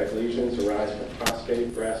metastatic lesions arise from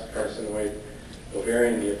prostate, breast, carcinoid,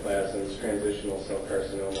 ovarian neoplasms, transitional cell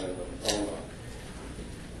carcinoma, and lymphoma.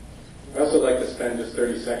 I'd also like to spend just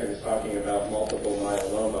 30 seconds talking about multiple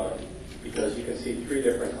myeloma because you can see three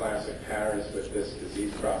different classic patterns with this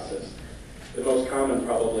disease process. The most common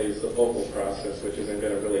probably is the focal process, which isn't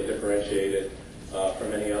going to really differentiate it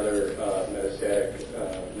from any other metastatic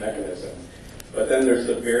mechanism. But then there's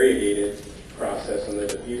the variegated process and the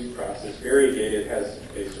diffuse process. Variegated has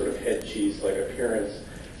a sort of head cheese-like appearance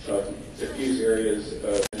of diffuse areas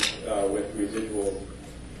with residual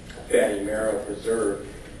fatty marrow preserved.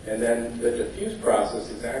 And then the diffuse process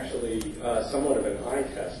is actually somewhat of an eye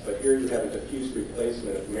test, but here you have a diffuse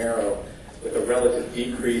replacement of marrow with a relative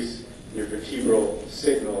decrease in your vertebral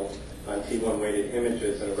signal on T1 weighted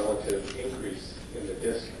images and a relative increase in the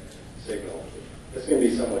disc signal. It's going to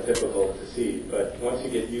be somewhat difficult to see, but once you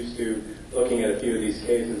get used to looking at a few of these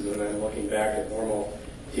cases and then looking back at normal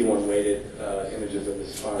T1 weighted images of the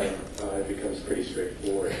spine, it becomes pretty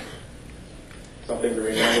straightforward. Something to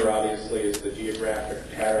remember, obviously, is the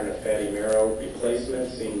geographic pattern of fatty marrow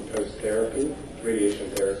replacement seen post-therapy, radiation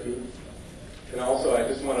therapy. And also, I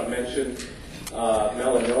just want to mention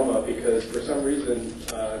melanoma because for some reason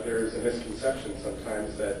there's a misconception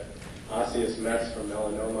sometimes that osseous mets from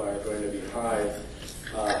melanoma are going to be high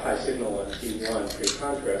signal on T1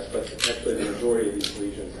 pre-contrast, but actually the majority of these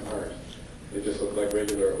lesions aren't. They just look like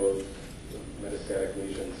regular old metastatic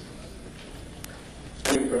lesions.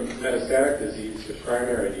 Moving from metastatic disease to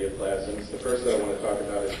primary neoplasms, the first that I want to talk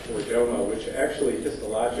about is chordoma, which actually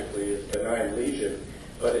histologically is a benign lesion,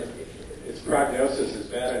 but its prognosis is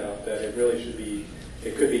bad enough that it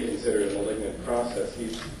could be considered a malignant process.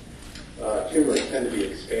 These tumors tend to be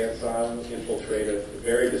expansile, infiltrative,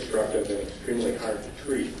 very destructive, and extremely hard to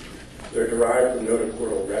treat. They're derived from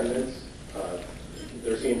notochordal remnants.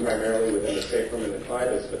 They're seen primarily within the sacrum and the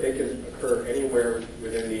clivus, but they can occur anywhere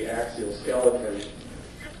within the axial skeleton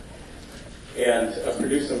and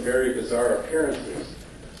produce some very bizarre appearances.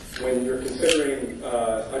 When you're considering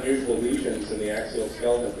unusual lesions in the axial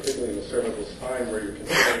skeleton, particularly in the cervical spine, where you're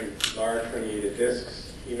considering large herniated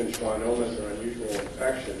discs, even schwannomas or unusual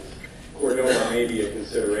infections, chordoma may be a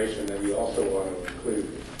consideration that you also want to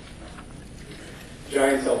include.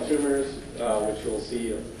 Giant cell tumors, which you'll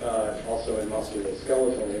see also in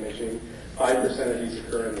musculoskeletal imaging, 5% of these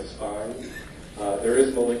occur in the spine. There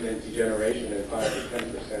is malignant degeneration in 5 to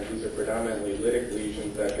 10%. These are predominantly lytic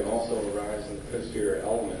lesions that can also arise in the posterior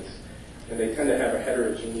elements. And they tend to have a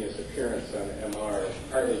heterogeneous appearance on MR,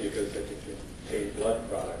 partly because they can contain blood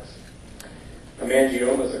products.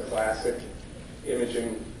 Hemangioma is a classic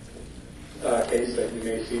imaging case that you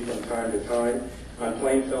may see from time to time. On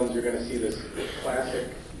plain films, you're going to see this classic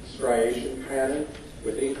striation pattern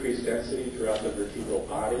with increased density throughout the vertebral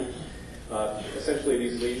body. Essentially,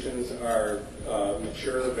 these lesions are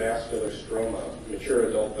mature vascular stroma, mature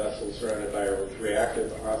adult vessels surrounded by a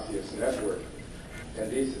reactive osseous network. And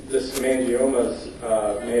this hemangiomas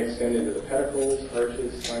may extend into the pedicles,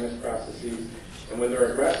 arches, sinus processes, and when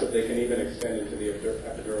they're aggressive, they can even extend into the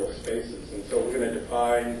epidural spaces. And so we're going to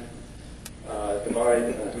divide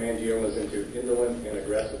hemangiomas into indolent and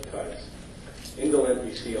aggressive types. Indolent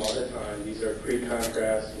we see all the time. These are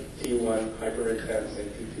pre-contrast T1 hyperintense and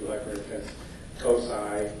T2 hyperintense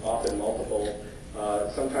foci, often multiple.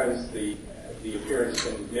 Sometimes the appearance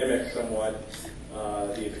can mimic somewhat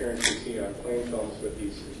the appearance we see on plain films with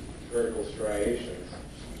these vertical striations.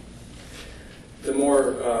 The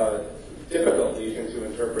more difficult lesion to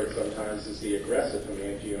interpret sometimes is the aggressive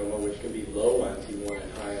hemangioma, which can be low on T1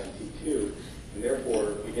 and high on T2, and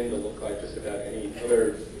therefore begin to look like just about any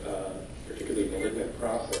other particularly malignant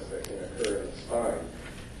process that can occur in the spine.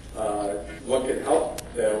 What can help,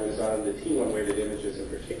 though, is on the T1 weighted images in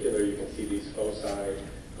particular, you can see these foci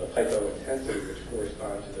of hypointensity, which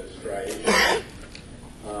correspond to the striation.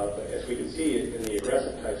 But as we can see in the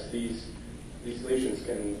aggressive types, these lesions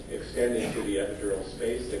can extend into the epidural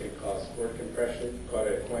space. They can cause cord compression,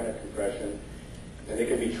 caudate equina compression, and they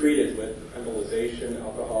can be treated with embolization,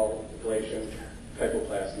 alcohol ablation,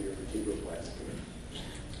 kyphoplasty, or vertebroplasty.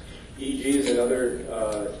 EEG is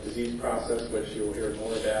another disease process which you'll hear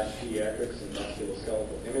more about in pediatrics and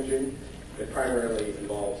musculoskeletal imaging. It primarily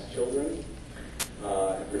involves children.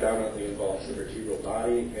 It predominantly involves the vertebral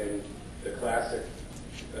body, and the classic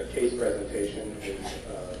case presentation is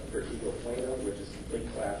vertebral plano, which is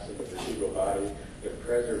complete collapse of the vertebral body with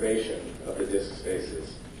preservation of the disc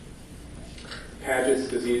spaces. Paget's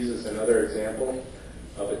disease is another example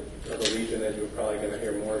of a lesion that you're probably going to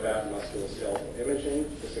hear more about in musculoskeletal imaging.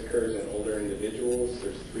 This occurs in older individuals.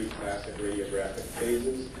 There's 3 classic radiographic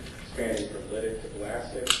phases spanning from lytic to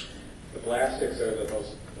blastic. The blastics are the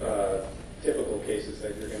most typical cases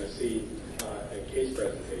that you're going to see in case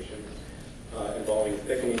presentations involving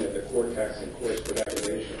thickening of the cortex and coarse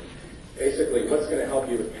reticulation. Basically, what's going to help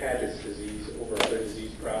you with Paget's disease over other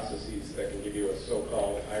disease processes that can give you a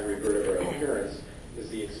so-called ivory vertebra appearance is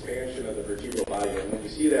the expansion of the vertebral body. And when you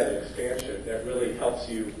see that expansion, that really helps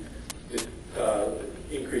you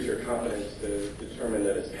increase your confidence to determine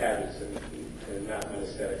that it's Paget's and not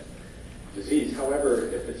metastatic disease. However,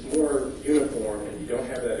 if it's more uniform and you don't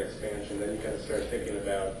have that expansion, then you kind of start thinking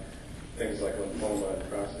about things like lymphoma and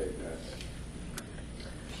prostate mets.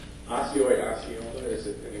 Osteoid osteoma is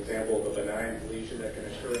an example of a benign lesion that can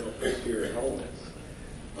occur in the posterior elements.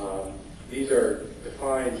 These are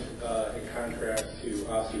defined in contrast to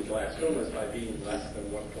osteoblastomas by being less than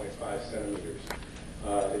 1.5 centimeters.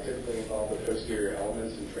 They typically involve the posterior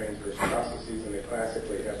elements and transverse processes, and they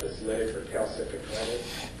classically have this lytic or calcific level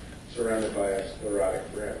surrounded by a sclerotic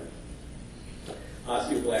rim.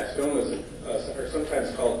 Osteoblastomas are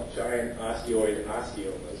sometimes called giant osteoid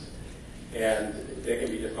osteomas, and they can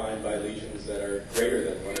be defined by lesions that are greater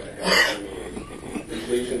than 1.5 centimeters. These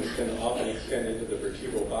lesions can often extend into the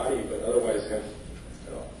vertebral body, but otherwise have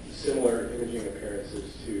similar imaging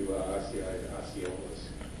appearances to osteoid osteomas.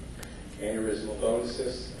 Aneurysmal bone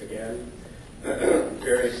cysts, again,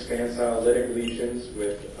 very expansile lytic lesions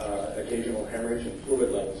with occasional hemorrhage and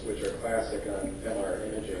fluid levels, which are classic on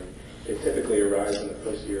MR imaging. They typically arise in the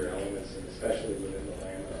posterior elements, and especially within the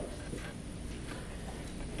lamina.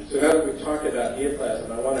 So now that we've talked about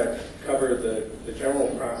neoplasm, I want to cover the general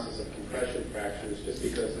process of compression fractures, just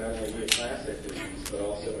because not only neoplastic disease, but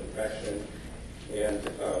also infection and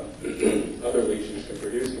other lesions can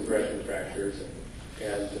produce compression fractures.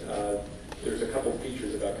 And there's a couple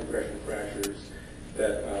features about compression fractures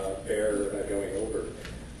that bear going over.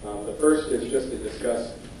 The first is just to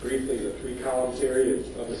discuss briefly the 3-column theory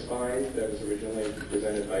of the spine that was originally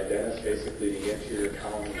presented by Dennis. Basically, the anterior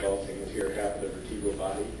column involves the anterior half of the vertebral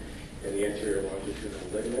body and the anterior longitudinal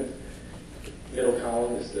ligament. Middle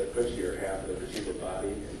column is the posterior half of the vertebral body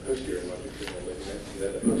and posterior longitudinal ligament, and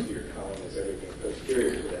then the posterior column is everything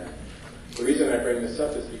posterior to that. The reason I bring this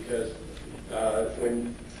up is because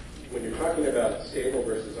when you're talking about stable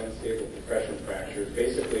versus unstable compression fractures,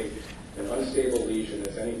 basically an unstable lesion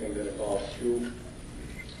is anything that involves 2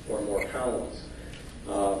 or more columns.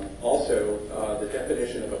 Also, the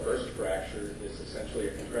definition of a burst fracture is essentially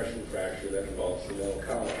a compression fracture that involves the middle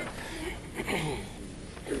column.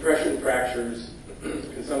 Compression fractures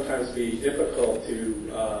can sometimes be difficult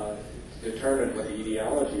to determine what the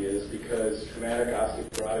etiology is because traumatic,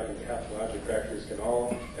 osteoporotic, and pathologic fractures can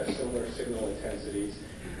all have similar signal intensities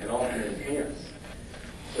and all can enhance.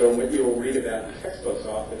 So what you will read about in textbooks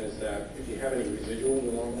often is that if you have any residual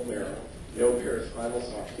normal marrow, no paraspinal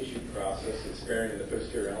soft tissue process, and sparing of the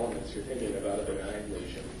posterior elements, you're thinking about a benign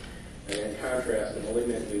lesion. And in contrast, a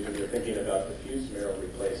malignant lesion, you're thinking about diffuse marrow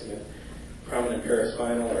replacement, prominent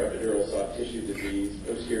paraspinal or epidural soft tissue disease,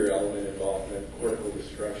 posterior element involvement, cortical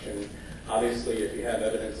destruction. Obviously, if you have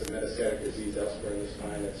evidence of metastatic disease elsewhere in the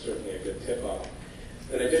spine, that's certainly a good tip-off.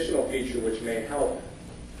 An additional feature which may help,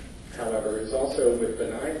 however, is also with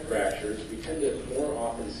benign fractures, we tend to more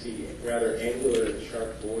often see rather angular and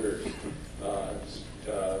sharp borders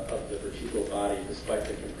of the vertebral body despite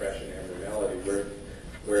the compression abnormality,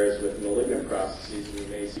 whereas with malignant processes, we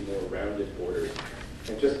may see more rounded borders.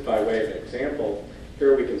 And just by way of an example,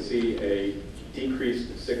 here we can see a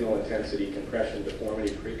decreased signal intensity compression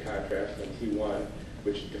deformity pre-contrast on T1,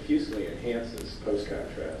 which diffusely enhances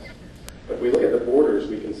post-contrast. But if we look at the borders,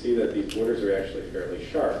 we can see that these borders are actually fairly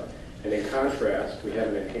sharp. And in contrast, we have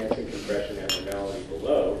an enhancing compression abnormality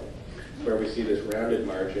below, where we see this rounded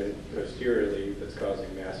margin posteriorly that's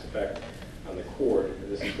causing mass effect on the cord,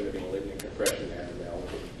 and this is going to be malignant compression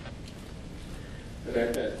abnormality. And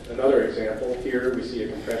then another example, here we see a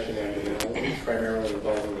compression abnormality, primarily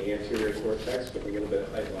involving the anterior cortex with a little bit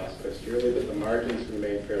of height loss posteriorly, but the margins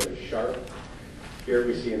remain fairly sharp. Here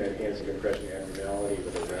we see an enhancing compression abnormality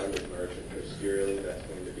with a rounded margin posteriorly. That's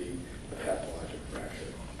going to be a pathologic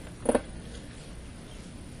fracture.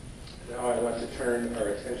 Now I want to turn our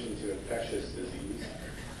attention to infectious disease.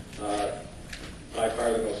 By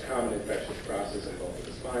far the most common infectious process involving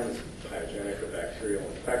the spine is pyogenic or bacterial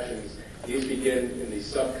infections. These begin in the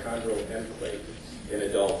subchondral end plate in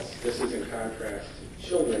adults. This is in contrast to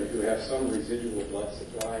children who have some residual blood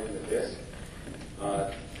supply in the disc.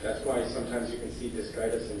 That's why sometimes you can see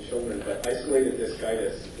discitis in children, but isolated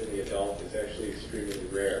discitis in the adult is actually extremely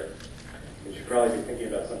rare. You should probably be thinking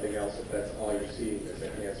about something else if that's all you're seeing is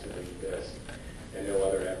enhancement of the disc and no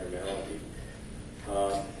other abnormality.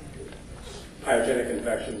 Pyogenic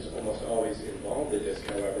infections almost always involve the disc,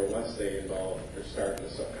 however, once they involve or start in the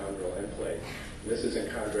subchondral end plate. This is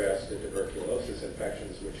in contrast to tuberculosis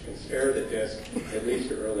infections, which can spare the disc at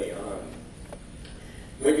least early on.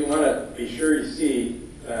 What you want to be sure you see,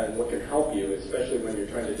 and what can help you, especially when you're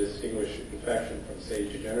trying to distinguish infection from,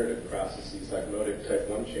 say, degenerative processes like motor type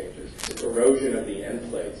 1 changes, is erosion of the end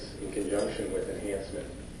plates in conjunction with enhancement.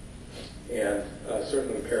 And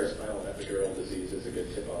certainly paraspinal epidural disease is a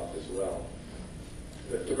good tip-off as well.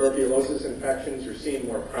 With tuberculosis infections, you're seeing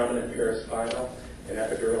more prominent paraspinal and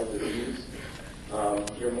epidural disease.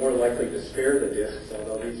 You're more likely to spare the discs,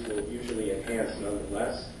 although these will usually enhance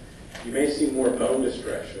nonetheless. You may see more bone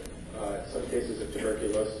destruction. In some cases of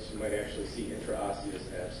tuberculosis, you might actually see intraosseous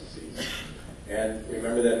abscesses. And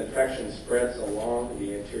remember that infection spreads along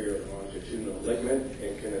the anterior longitudinal ligament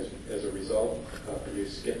and can, as a result,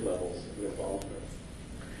 produce skip levels of involvement.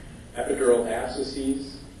 Epidural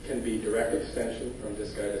abscesses can be direct extension from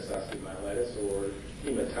discitis osteomyelitis or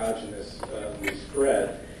hematogenous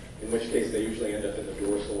spread, in which case they usually end up in the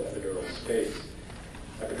dorsal epidural space.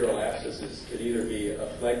 Epidural abscesses could either be a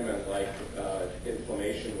phlegma-like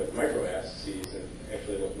inflammation with microabscesses and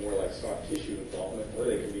actually look more like soft tissue involvement, or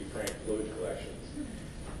they can be frank fluid collections.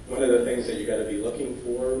 One of the things that you've got to be looking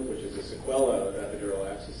for, which is a sequela of epidural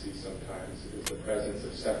abscesses sometimes, is the presence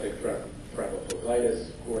of septic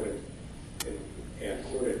thrombophlebitis, and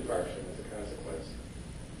cord infarction as a consequence.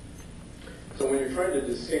 So when you're trying to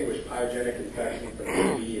distinguish pyogenic infection from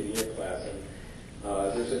TB and neoplasm,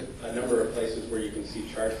 there's a number of places where you can see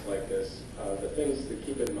charts like this. The things to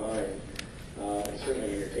keep in mind, and certainly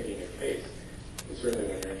when you're taking a case, and certainly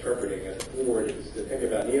when you're interpreting as a board, is to think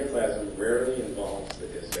about neoplasm rarely involves the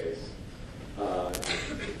disc space.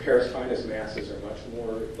 Paraspinous masses are much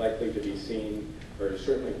more likely to be seen, or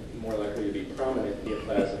certainly more likely to be prominent in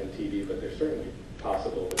neoplasm and TB, but they're certainly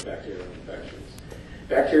possible with bacterial infections.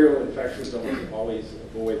 Bacterial infections almost always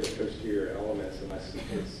avoid the posterior elements unless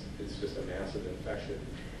it's just a massive infection.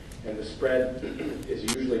 And the spread is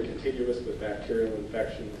usually contiguous with bacterial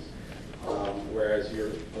infections, whereas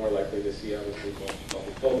you're more likely to see, obviously,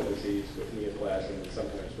 multifocal disease with neoplasm and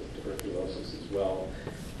sometimes with tuberculosis as well,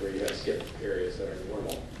 where you have skip areas that are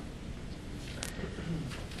normal.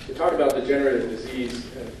 To talk about degenerative disease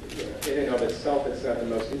in and of itself, it's not the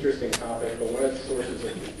most interesting topic, but one of the sources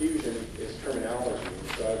of confusion is terminology.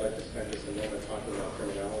 So I'd like to spend just a moment talking about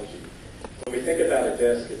terminology. When we think about a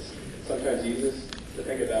disc, it's sometimes easiest to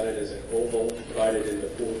think about it as an oval divided into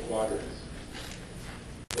 4 quadrants.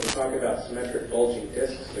 When we talk about symmetric bulging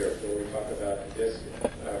discs, therefore, we talk about disc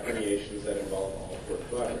herniations that involve all 4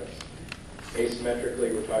 quadrants.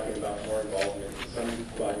 Asymmetrically, we're talking about more involvement in some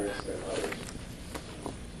quadrants than others.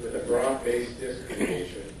 With a broad-based disc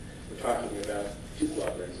herniation, we're talking about 2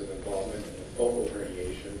 quadrants of involvement, and a focal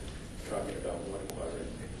herniation, we're talking about 1 quadrant.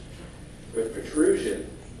 With protrusion,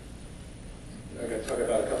 I'm going to talk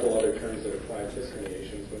about a couple other terms that apply to disc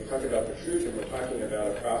herniations. When we talk about protrusion, we're talking about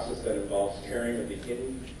a process that involves tearing of the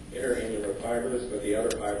inner annular fibers, but the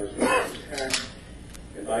outer fibers remain intact.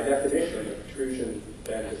 And by definition, the protrusion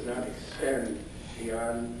then does not extend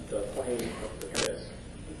beyond the plane of the disc.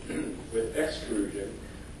 With extrusion,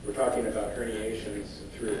 we're talking about herniations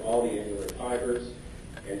through all the annular fibers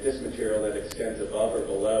and disc material that extends above or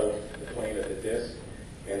below the plane of the disc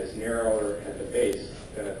and is narrower at the base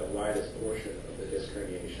than at the widest portion of the disc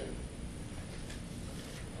herniation.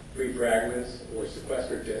 Free fragments or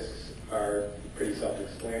sequestered discs are pretty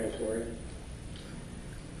self-explanatory.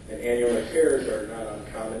 And annular tears are not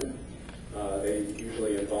uncommon. They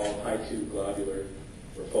usually involve high tube globular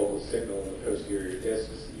or focal signal in the posterior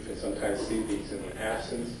discs. You can sometimes see these in the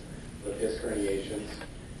absence of disc herniations,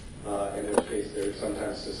 in which case they're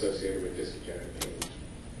sometimes associated with discogenic pain.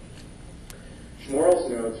 Schmorl's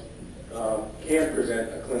nodes can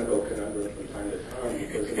present a clinical conundrum from time to time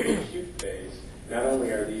because in the acute phase, not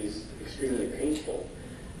only are these extremely painful,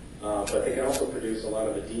 but they can also produce a lot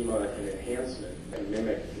of edema and enhancement and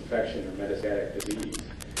mimic infection or metastatic disease.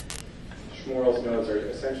 Schmorl's nodes are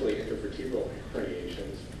essentially intervertebral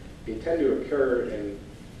herniations. They tend to occur in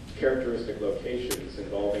characteristic locations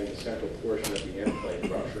involving the central portion of the end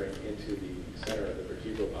plate rupturing into the center of the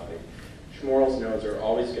vertebral body. Schmorl's nodes are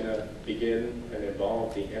always going to begin and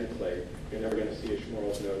involve the end plate. You're never going to see a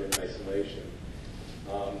Schmorl's node in isolation.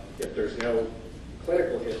 If there's no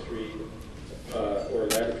clinical history or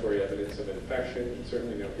laboratory evidence of infection, and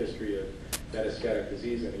certainly no history of metastatic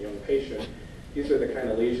disease in a young patient, these are the kind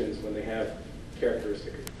of lesions when they have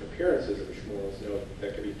characteristic appearances of a Schmorl's node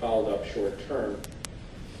that can be followed up short term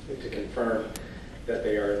to confirm that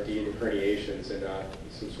they are indeed herniations and not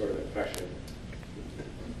some sort of infection.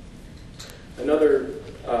 Another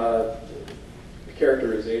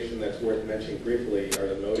characterization that's worth mentioning briefly are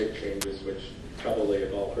the modic changes, which probably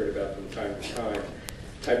have all heard about from time to time.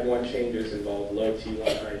 Type 1 changes involve low T1,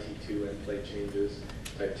 high T2 end plate changes.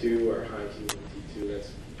 Type 2 are high T1, T2,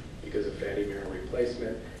 that's because of fatty marrow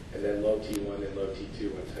replacement, and then low T1 and low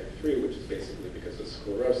T2 on type 3, which is basically because of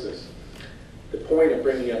sclerosis. The point of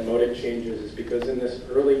bringing up modic changes is because in this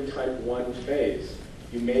early type 1 phase,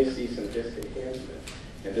 you may see some disc enhancement,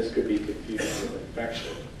 and this could be confused with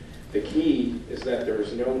infection. The key is that there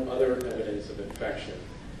is no other evidence of infection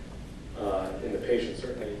in the patient,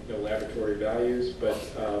 certainly no laboratory values, but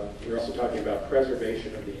we're also talking about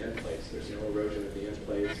preservation of the end plates. There's no erosion of the end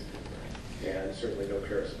plates, and certainly no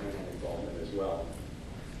paraspinal involvement as well.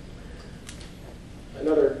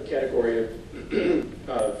 Another category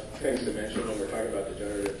of things to mention when we're talking about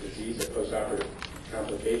degenerative disease are postoperative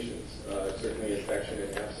complications. Certainly infection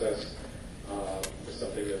and abscess is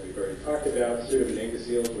something that we've already talked about.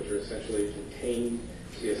 Pseudomeningocele, which are essentially contained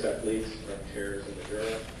CSF leaks from tears in the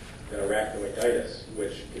dura. And arachnoiditis,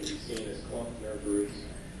 which can be seen as clump nerve roots.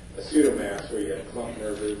 A pseudomass, where you have clump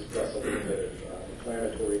nerve roots plus a little bit of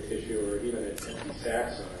inflammatory tissue, or even an empty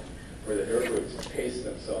sac sign, where the nerve roots paste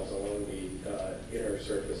themselves along the inner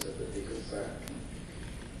surface of the fecal sac.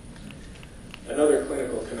 Another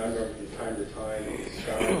clinical conundrum from time to time is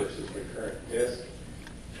scar versus recurrent disc.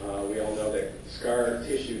 We all know that scar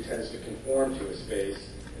tissue tends to conform to a space.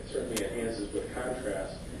 It certainly enhances with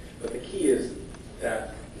contrast. But the key is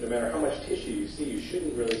that no matter how much tissue you see, you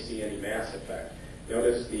shouldn't really see any mass effect.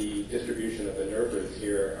 Notice the distribution of the nerve roots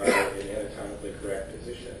here are in anatomically correct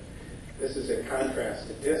position. This is in contrast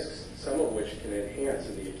to discs, some of which can enhance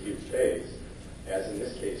in the acute phase, as in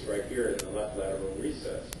this case right here in the left lateral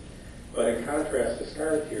recess. But in contrast to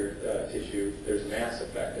scar tissue, there's mass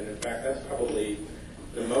effect, and in fact that's probably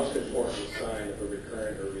the most important sign of a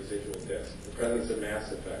recurrent or residual disc, the presence of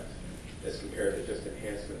mass effect as compared to just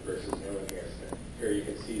enhancement versus no enhancement. Here you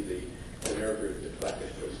can see the nerve root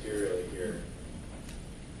deflected posteriorly here.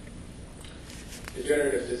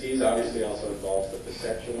 Degenerative disease obviously also involves the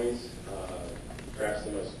facet joints. Perhaps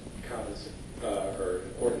the most common or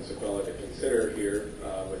important sequela to consider here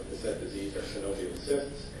with facet disease are synovial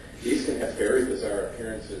cysts. These can have very bizarre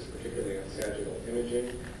appearances, particularly on sagittal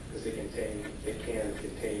imaging. because they can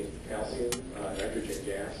contain calcium, nitrogen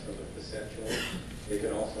gas from the facet joint. They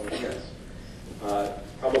can also enhance.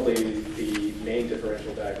 Probably the main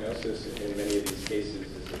differential diagnosis in many of these cases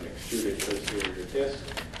is an extruded posterior disc,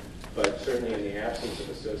 but certainly in the absence of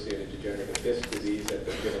associated degenerative disc disease at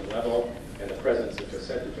the given level and the presence of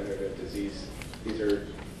facet degenerative disease, these are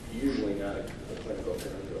usually not a clinical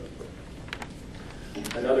conundrum.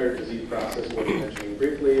 Another disease process we'll be mentioning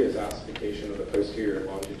briefly is ossification of the posterior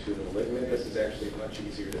longitudinal ligament. This is actually much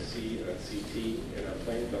easier to see on CT and on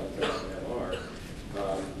plain film test and MR.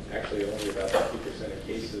 Actually, only about 50% of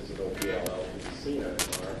cases of OPLL can be seen on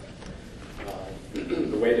MR.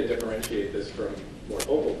 The way to differentiate this from more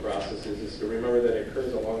focal processes is to remember that it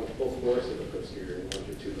occurs along the full course of the posterior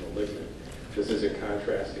longitudinal ligament. This is in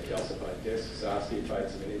contrast to calcified discs,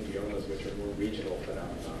 osteophytes, and meningiomas, which are more regional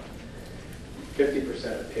phenomena.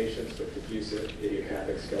 50% of patients with diffuse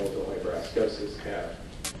idiopathic skeletal hyperoscosis have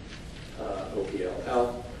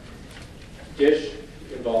OPLL. DISH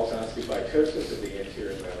involves osteophytosis of the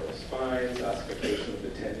anterior and lateral spines, ossification of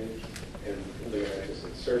the tendons and ligamentous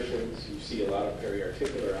insertions. You see a lot of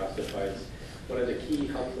periarticular osteophytes. One of the key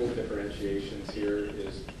helpful differentiations here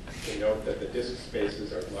is to note that the disc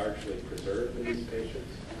spaces are largely preserved in these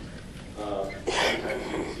patients. Sometimes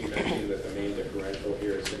you see mentioned that the main differential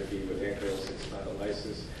here is going to be with ankylosing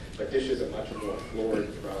spondylitis, but DISH is a much more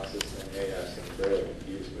florid process than AS and rarely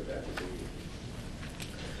confused with that disease.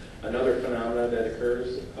 Another phenomena that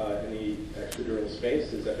occurs in the extradural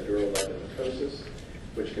space is epidural ligamatosis,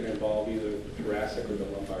 which can involve either the thoracic or the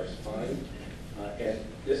lumbar spine. And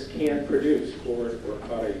this can produce forward or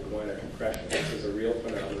cauda equina compression. This is a real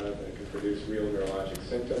phenomenon that can produce real neurologic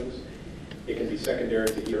symptoms. It can be secondary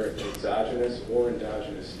to either exogenous or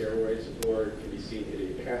endogenous steroids, or it can be seen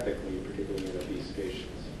idiopathically, particularly in obese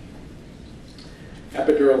patients.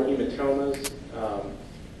 Epidural hematomas.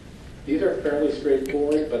 These are fairly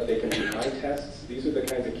straightforward, but they can be eye tests. These are the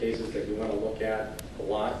kinds of cases that you want to look at a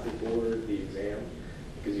lot before the exam,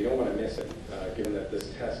 because you don't want to miss it, given that this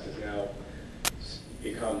test has now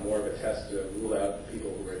become more of a test to rule out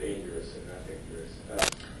people who are dangerous and not dangerous.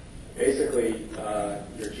 Basically,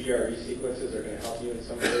 your GRE sequences are going to help you in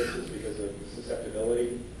some cases because of the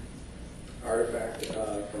susceptibility artifact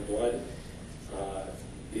from blood.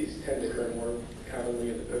 These tend to occur more commonly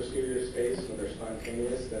in the posterior space when they're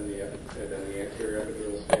spontaneous than the anterior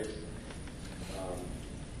epidural space.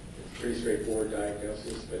 It's a pretty straightforward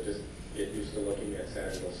diagnosis, but just get used to looking at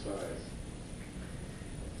sagittal spines.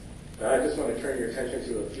 I just want to turn your attention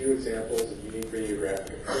to a few examples of unique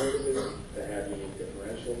radiographic appearances that have unique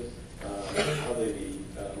differentials. Probably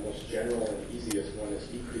the most general and easiest one is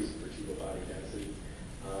decreased vertebral body density.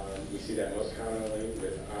 We see that most commonly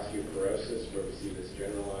with osteoporosis, where we see this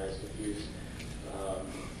generalized diffuse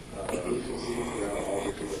efficiency throughout all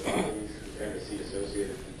vertebral bodies. We tend to see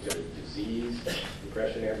associated with disease,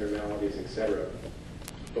 compression abnormalities, etc.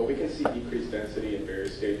 But we can see decreased density in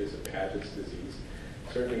various stages of Paget's disease.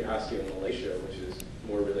 Certainly osteomalacia, which is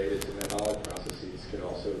more related to metabolic processes, can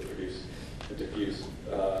also produce a diffuse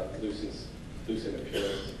lucent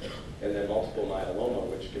appearance. And then multiple myeloma,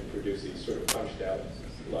 which can produce these sort of punched out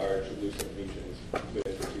large lucent lesions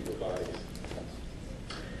within vertebral bodies.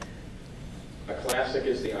 A classic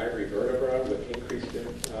is the ivory vertebra with increased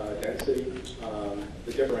density.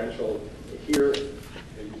 The differential here,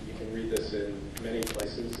 you can read this in many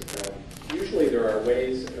places. Usually there are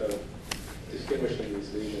ways of distinguishing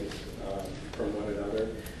these lesions from one another.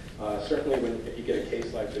 Certainly if you get a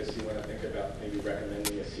case like this, you want to think about maybe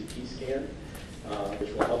recommending a CT scan,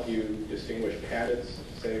 which will help you distinguish Paget's,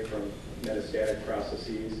 say, from metastatic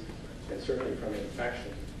processes, and certainly from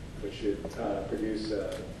infection, which should produce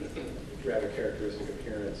a rather characteristic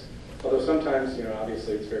appearance. Although sometimes,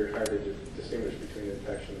 obviously it's very hard to distinguish between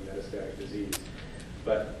infection and metastatic disease.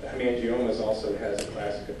 But hemangiomas also has a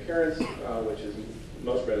classic appearance, which is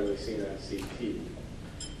most readily seen on CT.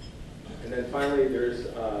 And then finally, there's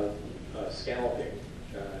scalloping.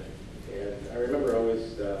 And I remember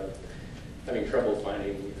always having trouble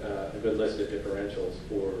finding a good list of differentials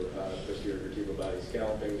for posterior vertebral body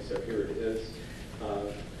scalloping, so here it is.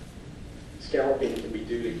 Scalloping can be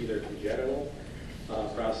due to either congenital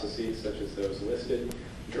processes, such as those listed,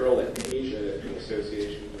 dural atresia in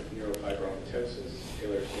association with neurofibromatosis,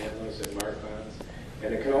 Ehlers-Danlos, and Marfan's.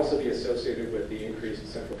 And it can also be associated with the increased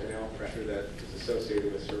central canal pressure that is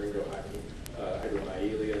associated with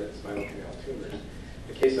syringohydromyelia and spinal canal tumors.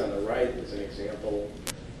 The case on the right is an example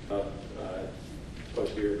of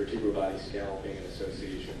posterior vertebral body scalloping in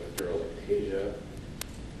association with dural atresia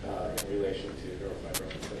in relation to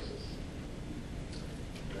neurofibromatosis.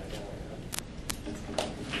 That's all I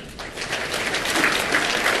have.